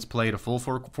defense played a full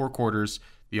four quarters.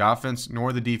 The offense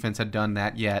nor the defense had done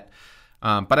that yet.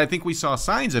 But I think we saw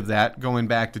signs of that going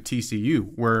back to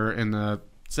TCU, where in the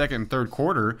second and third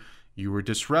quarter, you were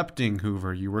disrupting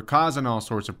Hoover. You were causing all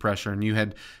sorts of pressure, and you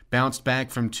had bounced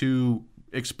back from 2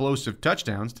 explosive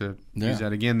touchdowns, to use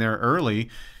that again there early,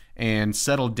 and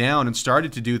settled down and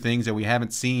started to do things that we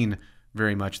haven't seen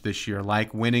very much this year,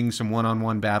 like winning some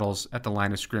one-on-one battles at the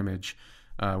line of scrimmage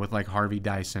with like Harvey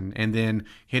Dyson, and then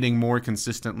hitting more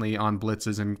consistently on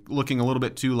blitzes and looking a little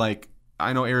bit too like,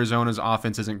 I know Arizona's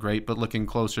offense isn't great, but looking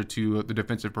closer to the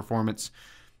defensive performance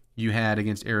you had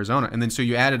against Arizona. And then so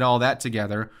you added all that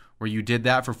together, where you did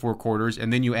that for 4 quarters,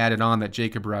 and then you added on that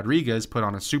Jacob Rodriguez put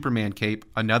on a Superman cape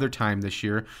another time this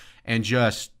year and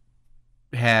just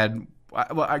had,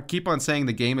 well, I keep on saying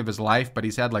the game of his life, but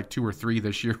he's had like 2 or 3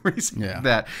 this year where he's had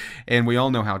that. And we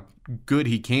all know how good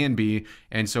he can be.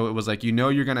 And so it was like,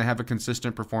 you're going to have a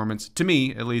consistent performance, to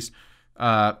me at least,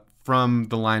 from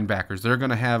the linebackers. They're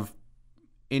going to have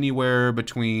anywhere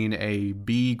between a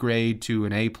B grade to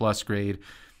an A+ grade.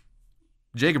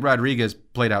 Jacob Rodriguez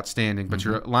played outstanding, but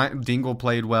your Dingle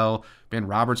played well, Ben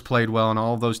Roberts played well, and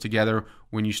all of those together,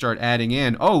 when you start adding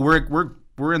in,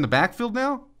 we're in the backfield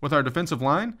now with our defensive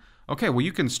line. Okay, well,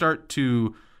 you can start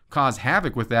to cause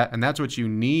havoc with that, and that's what you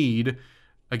need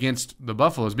against the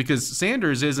Buffaloes, because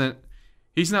Sanders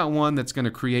he's not one that's going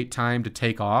to create time to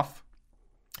take off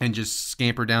and just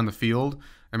scamper down the field.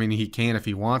 I mean, he can if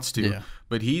he wants to,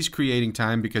 but he's creating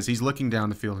time because he's looking down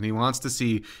the field and he wants to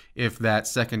see if that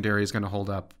secondary is going to hold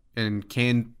up, and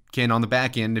can on the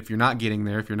back end, if you're not getting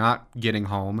there, if you're not getting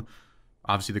home.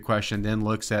 Obviously, the question then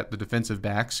looks at the defensive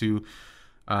backs who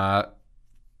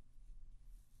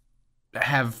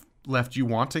have left you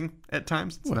wanting at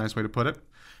times. It's a nice way to put it.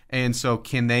 And so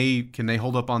can they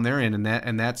hold up on their end?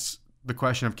 And that's the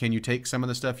question of, can you take some of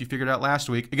the stuff you figured out last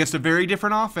week against a very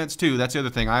different offense too? That's the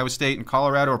other thing. Iowa State and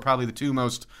Colorado are probably the 2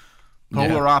 most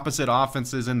polar opposite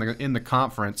offenses in the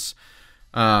conference.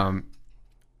 Can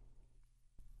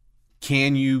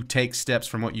you take steps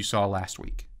from what you saw last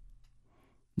week?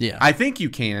 Yeah, I think you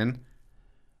can.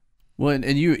 Well,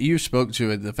 and you spoke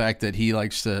to it, the fact that he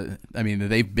likes to. I mean,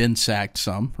 they've been sacked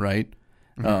some, right?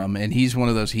 Mm-hmm. And he's one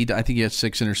of those. I think he has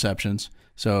 6 interceptions.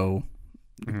 So.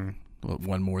 Mm-hmm. Well,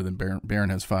 1 more than Barron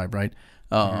has 5, right?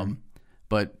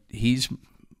 But he's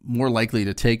more likely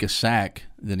to take a sack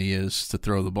than he is to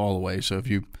throw the ball away. So if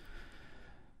you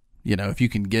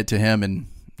can get to him and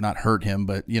not hurt him,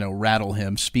 but rattle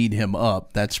him, speed him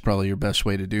up, that's probably your best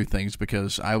way to do things.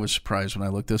 Because I was surprised when I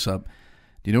looked this up.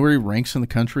 Do you know where he ranks in the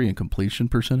country in completion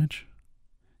percentage?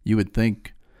 You would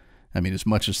think, I mean, as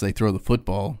much as they throw the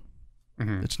football,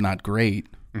 it's not great.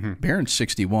 Barron's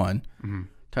 61.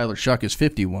 Tyler Shuck is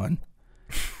 51.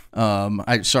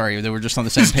 Sorry, they were just on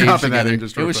the same page together.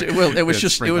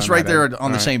 It was right there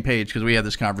on the same page, because we had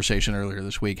this conversation earlier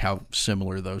this week how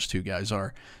similar those 2 guys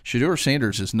are. Shedeur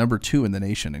Sanders is number 2 in the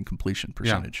nation in completion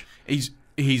percentage. Yeah.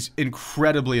 He's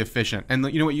incredibly efficient. And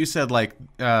you know what you said, like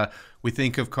we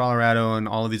think of Colorado and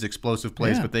all of these explosive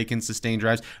plays, but they can sustain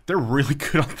drives. They're really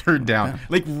good on third down,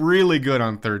 like really good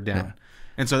on third down. Yeah.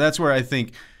 And so that's where I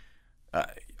think I'm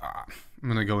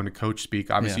going to go into coach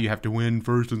speak. Obviously, you have to win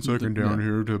first and second down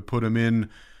here to put them in,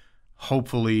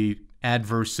 hopefully,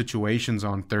 adverse situations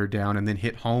on third down and then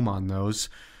hit home on those.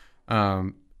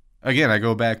 Again, I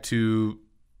go back to,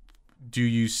 do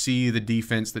you see the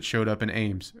defense that showed up in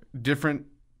Ames? Different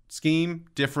scheme,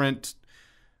 different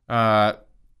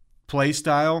play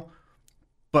style,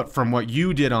 but from what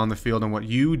you did on the field and what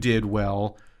you did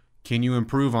well, can you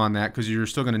improve on that? Because you're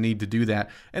still going to need to do that.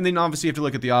 And then obviously you have to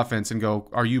look at the offense and go,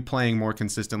 are you playing more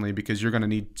consistently? Because you're going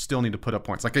to still need to put up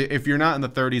points. Like if you're not in the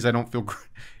 30s, I don't feel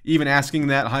even asking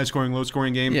that high-scoring,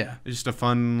 low-scoring game. Yeah. It's just a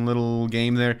fun little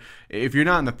game there. If you're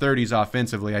not in the 30s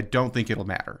offensively, I don't think it'll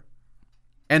matter.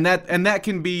 And that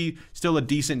can be still a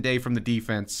decent day from the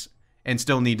defense and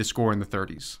still need to score in the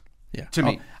 30s. Yeah. To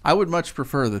me. I would much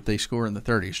prefer that they score in the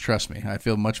 30s. Trust me. I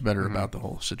feel much better about the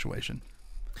whole situation.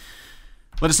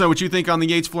 Let us know what you think on the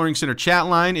Yates Flooring Center chat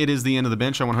line. It is the end of the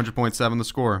bench on 100.7 The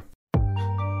Score.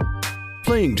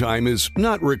 Playing time is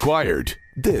not required.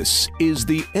 This is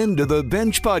the End of the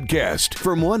Bench podcast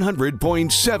from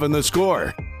 100.7 The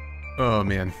Score. Oh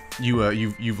man,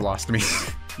 you've lost me.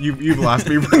 You've lost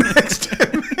me for the next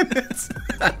 10 minutes.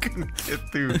 I couldn't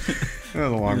get through. That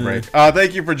was a long break.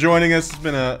 Thank you for joining us. It's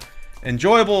been a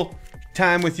enjoyable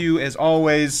time with you as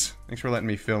always. Thanks for letting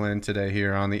me fill in today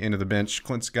here on the end of the bench.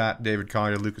 Clint Scott, David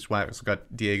Collier, Lucas White. We've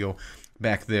got Diego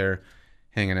back there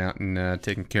hanging out and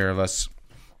taking care of us.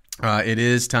 It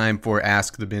is time for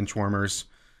Ask the Benchwarmers.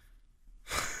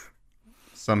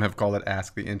 Some have called it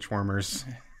Ask the Inchwarmers.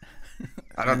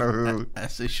 I don't know who.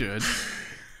 As they should.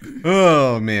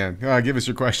 Oh, man. Give us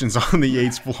your questions on the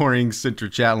Yates Flooring Center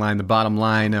chat line. The bottom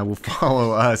line will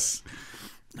follow us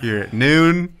here at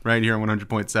noon, right here on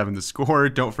 100.7 The Score.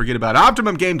 Don't forget about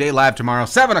Optimum Game Day Live tomorrow,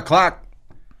 7 o'clock.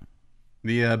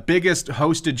 The biggest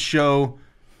hosted show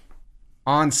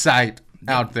on site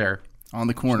out there. On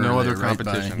the corner. No other right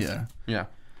competitions. Yeah.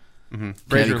 Mm-hmm.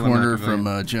 Caddy corner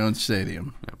from Jones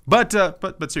Stadium. Yeah.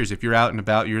 But seriously, if you're out and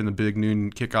about, you're in the big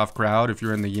noon kickoff crowd, if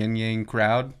you're in the yin yang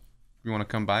crowd, if you want to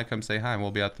come by, come say hi.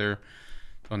 We'll be out there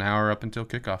an hour up until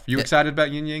kickoff. You excited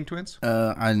about Yin Yang Twins?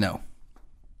 I know.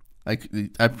 I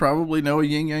probably know a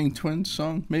Yin Yang Twins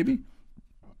song, maybe.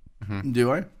 Mm-hmm.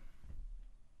 Do I?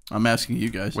 I'm asking you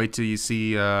guys. Wait till you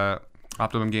see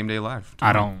Optimum Game Day Live.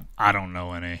 I don't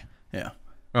know any. Yeah.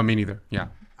 Oh, me neither. Yeah.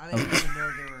 I didn't even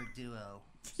know they were a duo.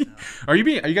 So. Are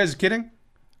you guys kidding?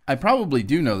 I probably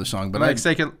do know the song, but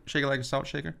shake it like a salt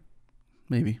shaker.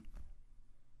 Maybe.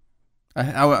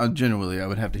 I genuinely, I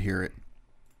would have to hear it.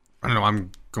 I don't know.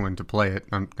 I'm going to play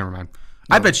it. Never mind.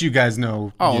 No. I bet you guys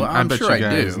know. Oh, I bet sure you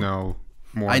guys do. know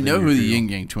more. I know than who you the do. Yin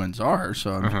Yang Twins are,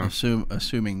 so I'm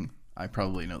assuming I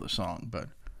probably know the song, but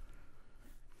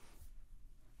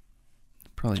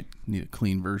probably need a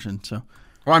clean version. So.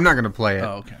 Well, I'm not going to play it.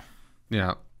 Oh, okay.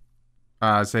 Yeah.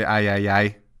 Say ay ay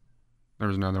ay. There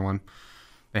was another one.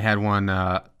 They had one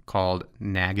called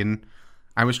Naggin.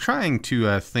 I was trying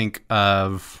to think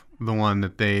of the one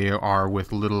that they are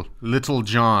with Little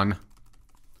John.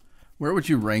 Where would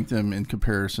you rank them in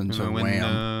comparison to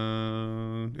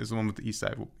Wham? Is the one with the East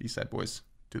Side Boys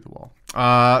to the wall.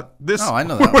 I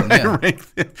know that one. Yeah.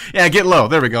 Yeah, Get Low.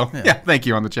 There we go. Yeah, thank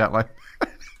you on the chat line.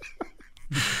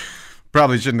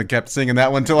 Probably shouldn't have kept singing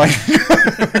that one until I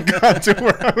got to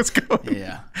where I was going.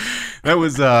 Yeah. That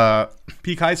was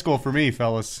peak high school for me,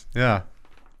 fellas. Yeah.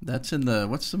 That's in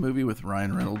what's the movie with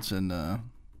Ryan Reynolds and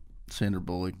Sandra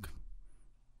Bullock?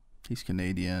 He's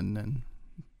Canadian and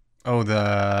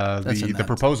the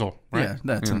proposal, right? Yeah,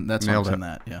 that's in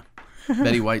that. Yeah.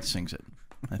 Betty White sings it,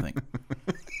 I think.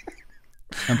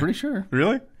 I'm pretty sure.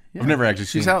 Really? Yeah. I've never actually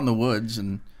seen it. She's out in the woods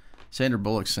and Sandra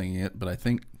Bullock's singing it, but I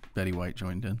think Betty White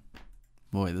joined in.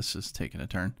 Boy, this is taking a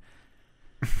turn.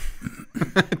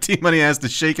 T-Money has to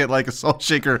Shake It Like a Salt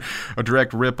Shaker, a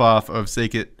direct ripoff of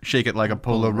Shake It Like a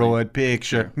Polaroid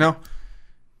Picture. No?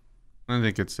 I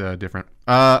think it's different.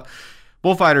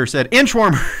 Bullfighter said,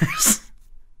 Inchwarmers,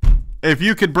 if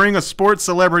you could bring a sports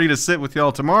celebrity to sit with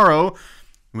y'all tomorrow,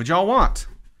 who would y'all want?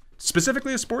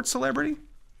 Specifically a sports celebrity?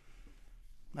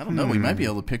 I don't know. We might be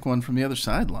able to pick one from the other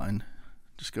sideline.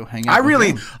 Just go hang out.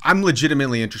 I'm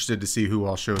legitimately interested to see who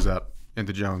all shows up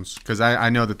into Jones, because I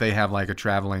know that they have like a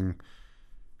traveling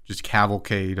just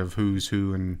cavalcade of who's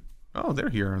who, and they're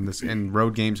here in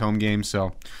road games, home games.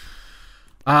 So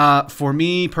for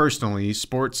me personally,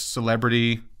 sports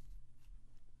celebrity,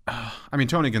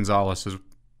 Tony Gonzalez is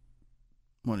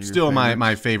still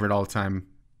my favorite all-time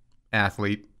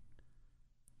athlete.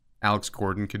 Alex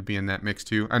Gordon could be in that mix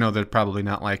too. I know they're probably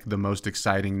not like the most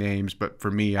exciting names, but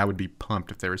for me, I would be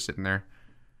pumped if they were sitting there.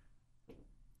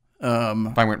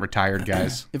 If I went retired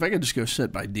guys. If I could just go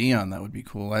sit by Dion, that would be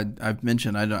cool. I've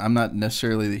mentioned I'm not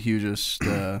necessarily the hugest,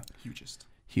 the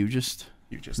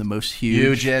most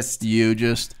hugest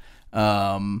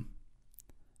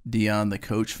Dion the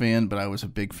coach fan, but I was a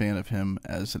big fan of him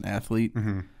as an athlete.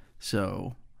 Mm-hmm.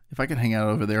 So if I could hang out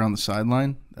over there on the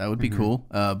sideline, that would be cool.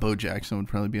 Bo Jackson would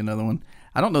probably be another one.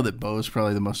 I don't know that Bo is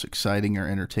probably the most exciting or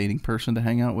entertaining person to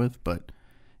hang out with, but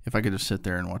if I could just sit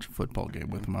there and watch a football game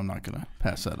with him, I'm not going to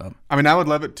pass that up. I would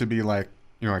love it to be like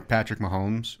Patrick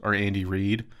Mahomes or Andy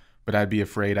Reid, but I'd be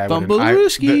afraid I would.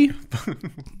 Bumblerooski,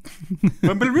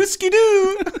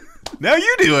 dude. Now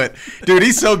you do it, dude.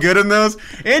 He's so good in those.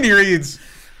 Andy Reid's.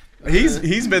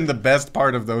 He's been the best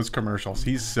part of those commercials.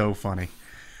 He's so funny.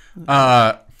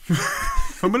 Bumblerooski.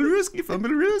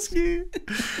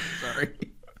 Sorry.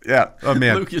 Yeah. Oh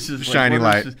man. Lucas is shiny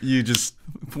light. You just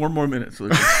 4 more minutes,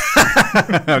 Lucas.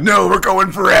 No, we're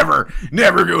going forever.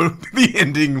 Never go to the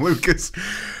ending, Lucas.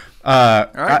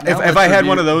 Right, if I had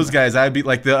one of those guys, I'd be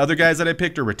like, the other guys that I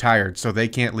picked are retired, so they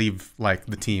can't leave like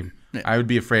the team. Yeah. I would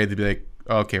be afraid to be like,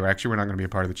 okay, well, actually, we're not going to be a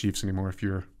part of the Chiefs anymore. If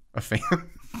you're a fan,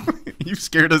 you've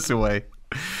scared us away.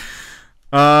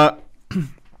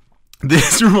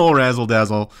 This from old Razzle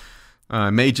Dazzle.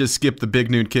 May just skip the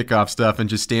big noon kickoff stuff and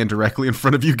just stand directly in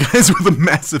front of you guys with a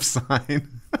massive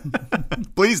sign.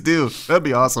 Please do. That'd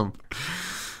be awesome.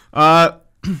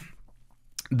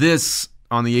 This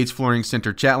on the Yates Flooring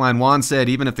Center chat line. Juan said,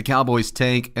 even if the Cowboys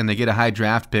tank and they get a high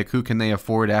draft pick, who can they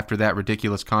afford after that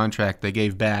ridiculous contract they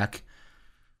gave back?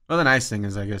 Well, the nice thing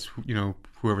is, I guess,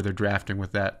 whoever they're drafting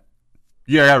with that,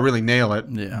 you got to really nail it,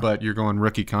 but you're going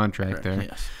rookie contract there.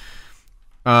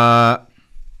 Yes.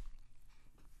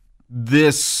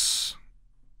 This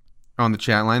on the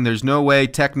chat line. There's no way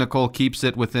technical keeps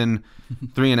it within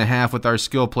 3.5 with our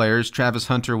skill players. Travis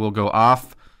Hunter will go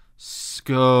off.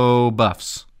 Go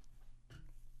Buffs.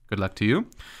 Good luck to you.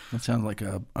 That sounds like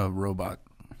a robot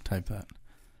type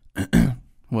that.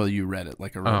 Well, you read it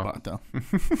like a robot, though.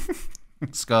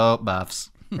 Skull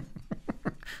Buffs.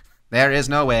 There is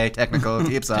no way technical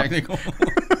keeps up. Technical.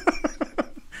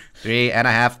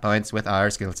 3.5 points with our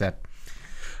skill set.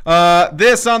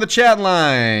 This on the chat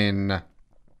line.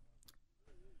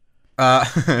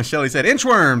 Shelly said,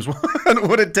 inchworms. What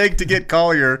would it take to get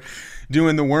Collier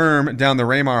doing the worm down the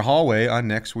Raymar hallway on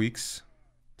next week's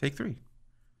Take 3?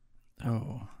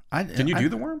 Oh. Can you do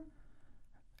the worm?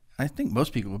 I think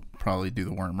most people would probably do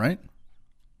the worm, right?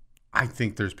 I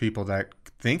think there's people that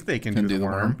think they can do the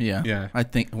worm. Yeah. I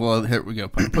think, well, here we go.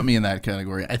 Put me in that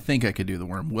category. I think I could do the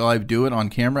worm. Will I do it on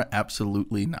camera?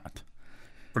 Absolutely not.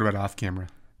 What about off camera?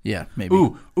 Yeah, maybe.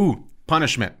 Ooh,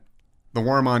 punishment. The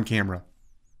worm on camera.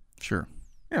 Sure.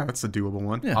 Yeah, that's a doable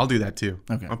one. Yeah. I'll do that too.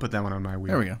 Okay. I'll put that one on my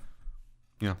wheel. There we go.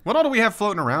 Yeah. What all do we have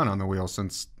floating around on the wheel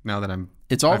since now that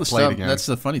It's all I've the played stuff. again? That's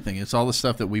the funny thing. It's all the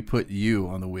stuff that we put you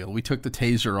on the wheel. We took the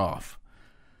taser off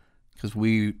because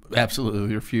we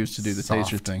absolutely refused to do the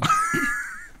taser thing.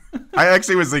 I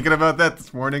actually was thinking about that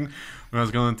this morning when I was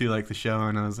going through like the show,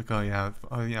 and I was like, oh yeah,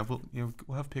 we'll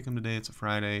have pick 'em today. It's a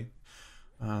Friday.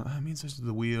 It means there's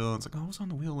the wheel. It's like, oh, I was on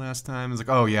the wheel last time. It's like,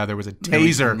 oh yeah, there was a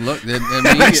taser. Look,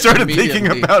 I started thinking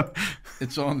about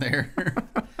it's on there.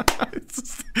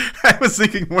 I was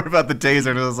thinking more about the taser,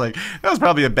 and I was like, that was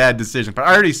probably a bad decision. But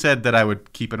I already said that I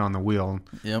would keep it on the wheel.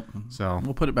 Yep. So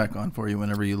we'll put it back on for you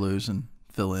whenever you lose and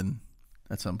fill in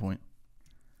at some point.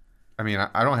 I mean,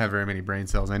 I don't have very many brain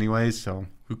cells anyways, so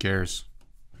who cares?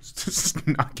 Just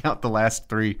knock out the last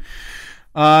 3.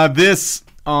 This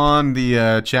on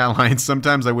the chat line.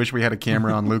 Sometimes I wish we had a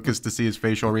camera on Lucas to see his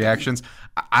facial reactions.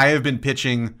 I have been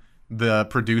pitching the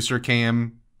producer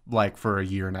cam like for a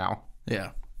year now.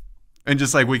 Yeah. And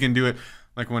just like we can do it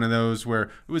like one of those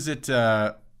where, was it,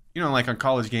 like on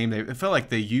College Game Day, it felt like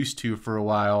they used to for a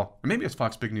while. Or maybe it's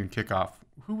Fox Big Noon Kickoff.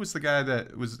 Who was the guy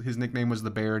that was, his nickname was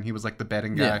the Bear and he was like the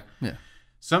betting guy? Yeah.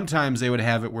 Sometimes they would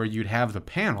have it where you'd have the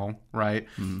panel, right?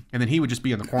 Mm-hmm. And then he would just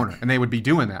be in the corner and they would be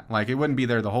doing that. Like it wouldn't be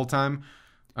there the whole time.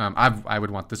 I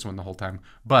would want this one the whole time,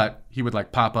 but he would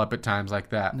like pop up at times like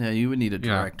that. Yeah, you would need a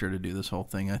director to do this whole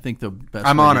thing. I think the best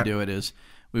way to do it is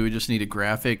we would just need a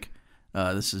graphic.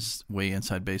 This is way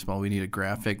inside baseball. We need a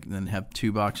graphic and then have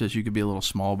 2 boxes. You could be a little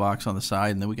small box on the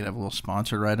side, and then we could have a little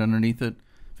sponsor right underneath it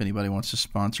if anybody wants to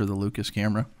sponsor the Lucas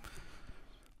camera.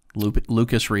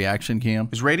 Lucas Reaction Cam.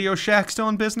 Is Radio Shack still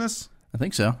in business? I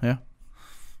think so, yeah.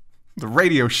 The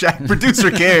Radio Shack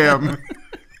producer cam.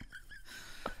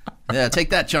 Yeah, take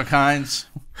that, Chuck Hines.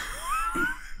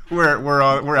 We're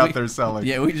out there selling.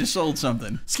 Yeah, we just sold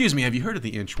something. Excuse me, have you heard of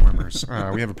the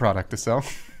Inchwormers? We have a product to sell.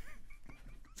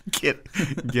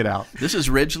 Get out. This is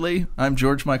Ridgely. I'm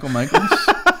George Michael Michaels.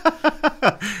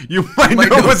 You might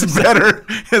know what's better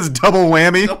as double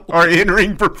whammy, our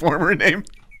in-ring performer name.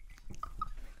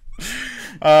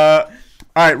 All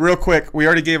right, real quick. We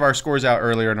already gave our scores out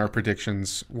earlier in our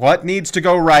predictions. What needs to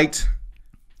go right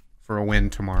for a win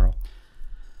tomorrow?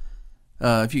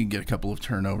 If you can get a couple of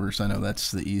turnovers, I know that's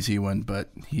the easy one,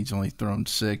 but he's only thrown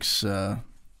 6.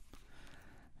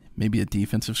 Maybe a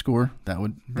defensive score that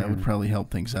would probably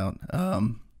help things out. I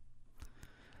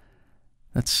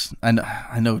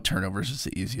know turnovers is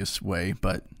the easiest way,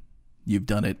 but you've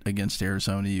done it against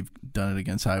Arizona, you've done it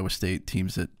against Iowa State,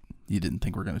 teams that you didn't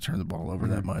think were going to turn the ball over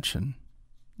that much, and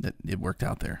it worked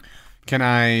out there. Can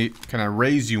I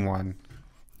raise you one?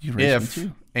 You raise me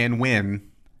too. And win.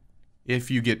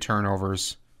 If you get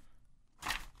turnovers,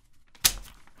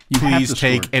 please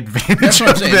take advantage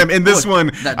of them. In this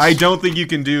one, I don't think you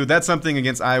can do. That's something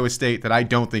against Iowa State that I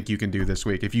don't think you can do this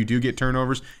week. If you do get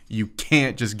turnovers, you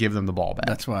can't just give them the ball back.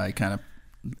 That's why I kind of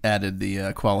added the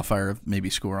qualifier of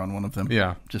maybe score on one of them.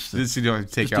 Yeah. Just you don't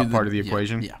take out part of the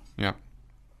equation. Yeah.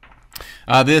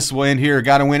 This win here,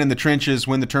 got to win in the trenches,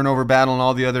 win the turnover battle, and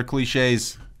all the other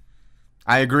cliches.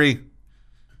 I agree.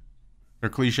 They're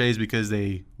cliches because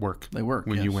they work. They work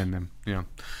when you win them. Yeah.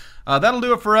 That'll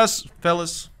do it for us,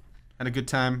 fellas. Had a good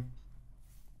time.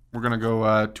 we're gonna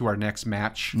go to our next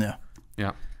match. Yeah.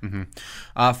 Yeah.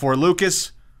 For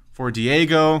Lucas, for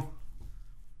Diego,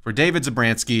 for David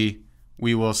Zabransky,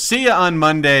 we will see you on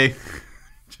Monday.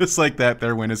 Just like that,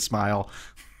 there went his smile.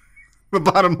 The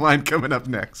bottom line coming up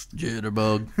next.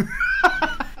 Jitterbug.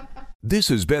 This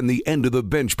has been the End of the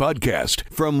Bench podcast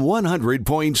from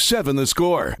 100.7 The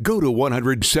Score. Go to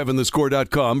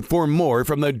 107thescore.com for more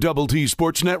from the Double T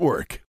Sports Network.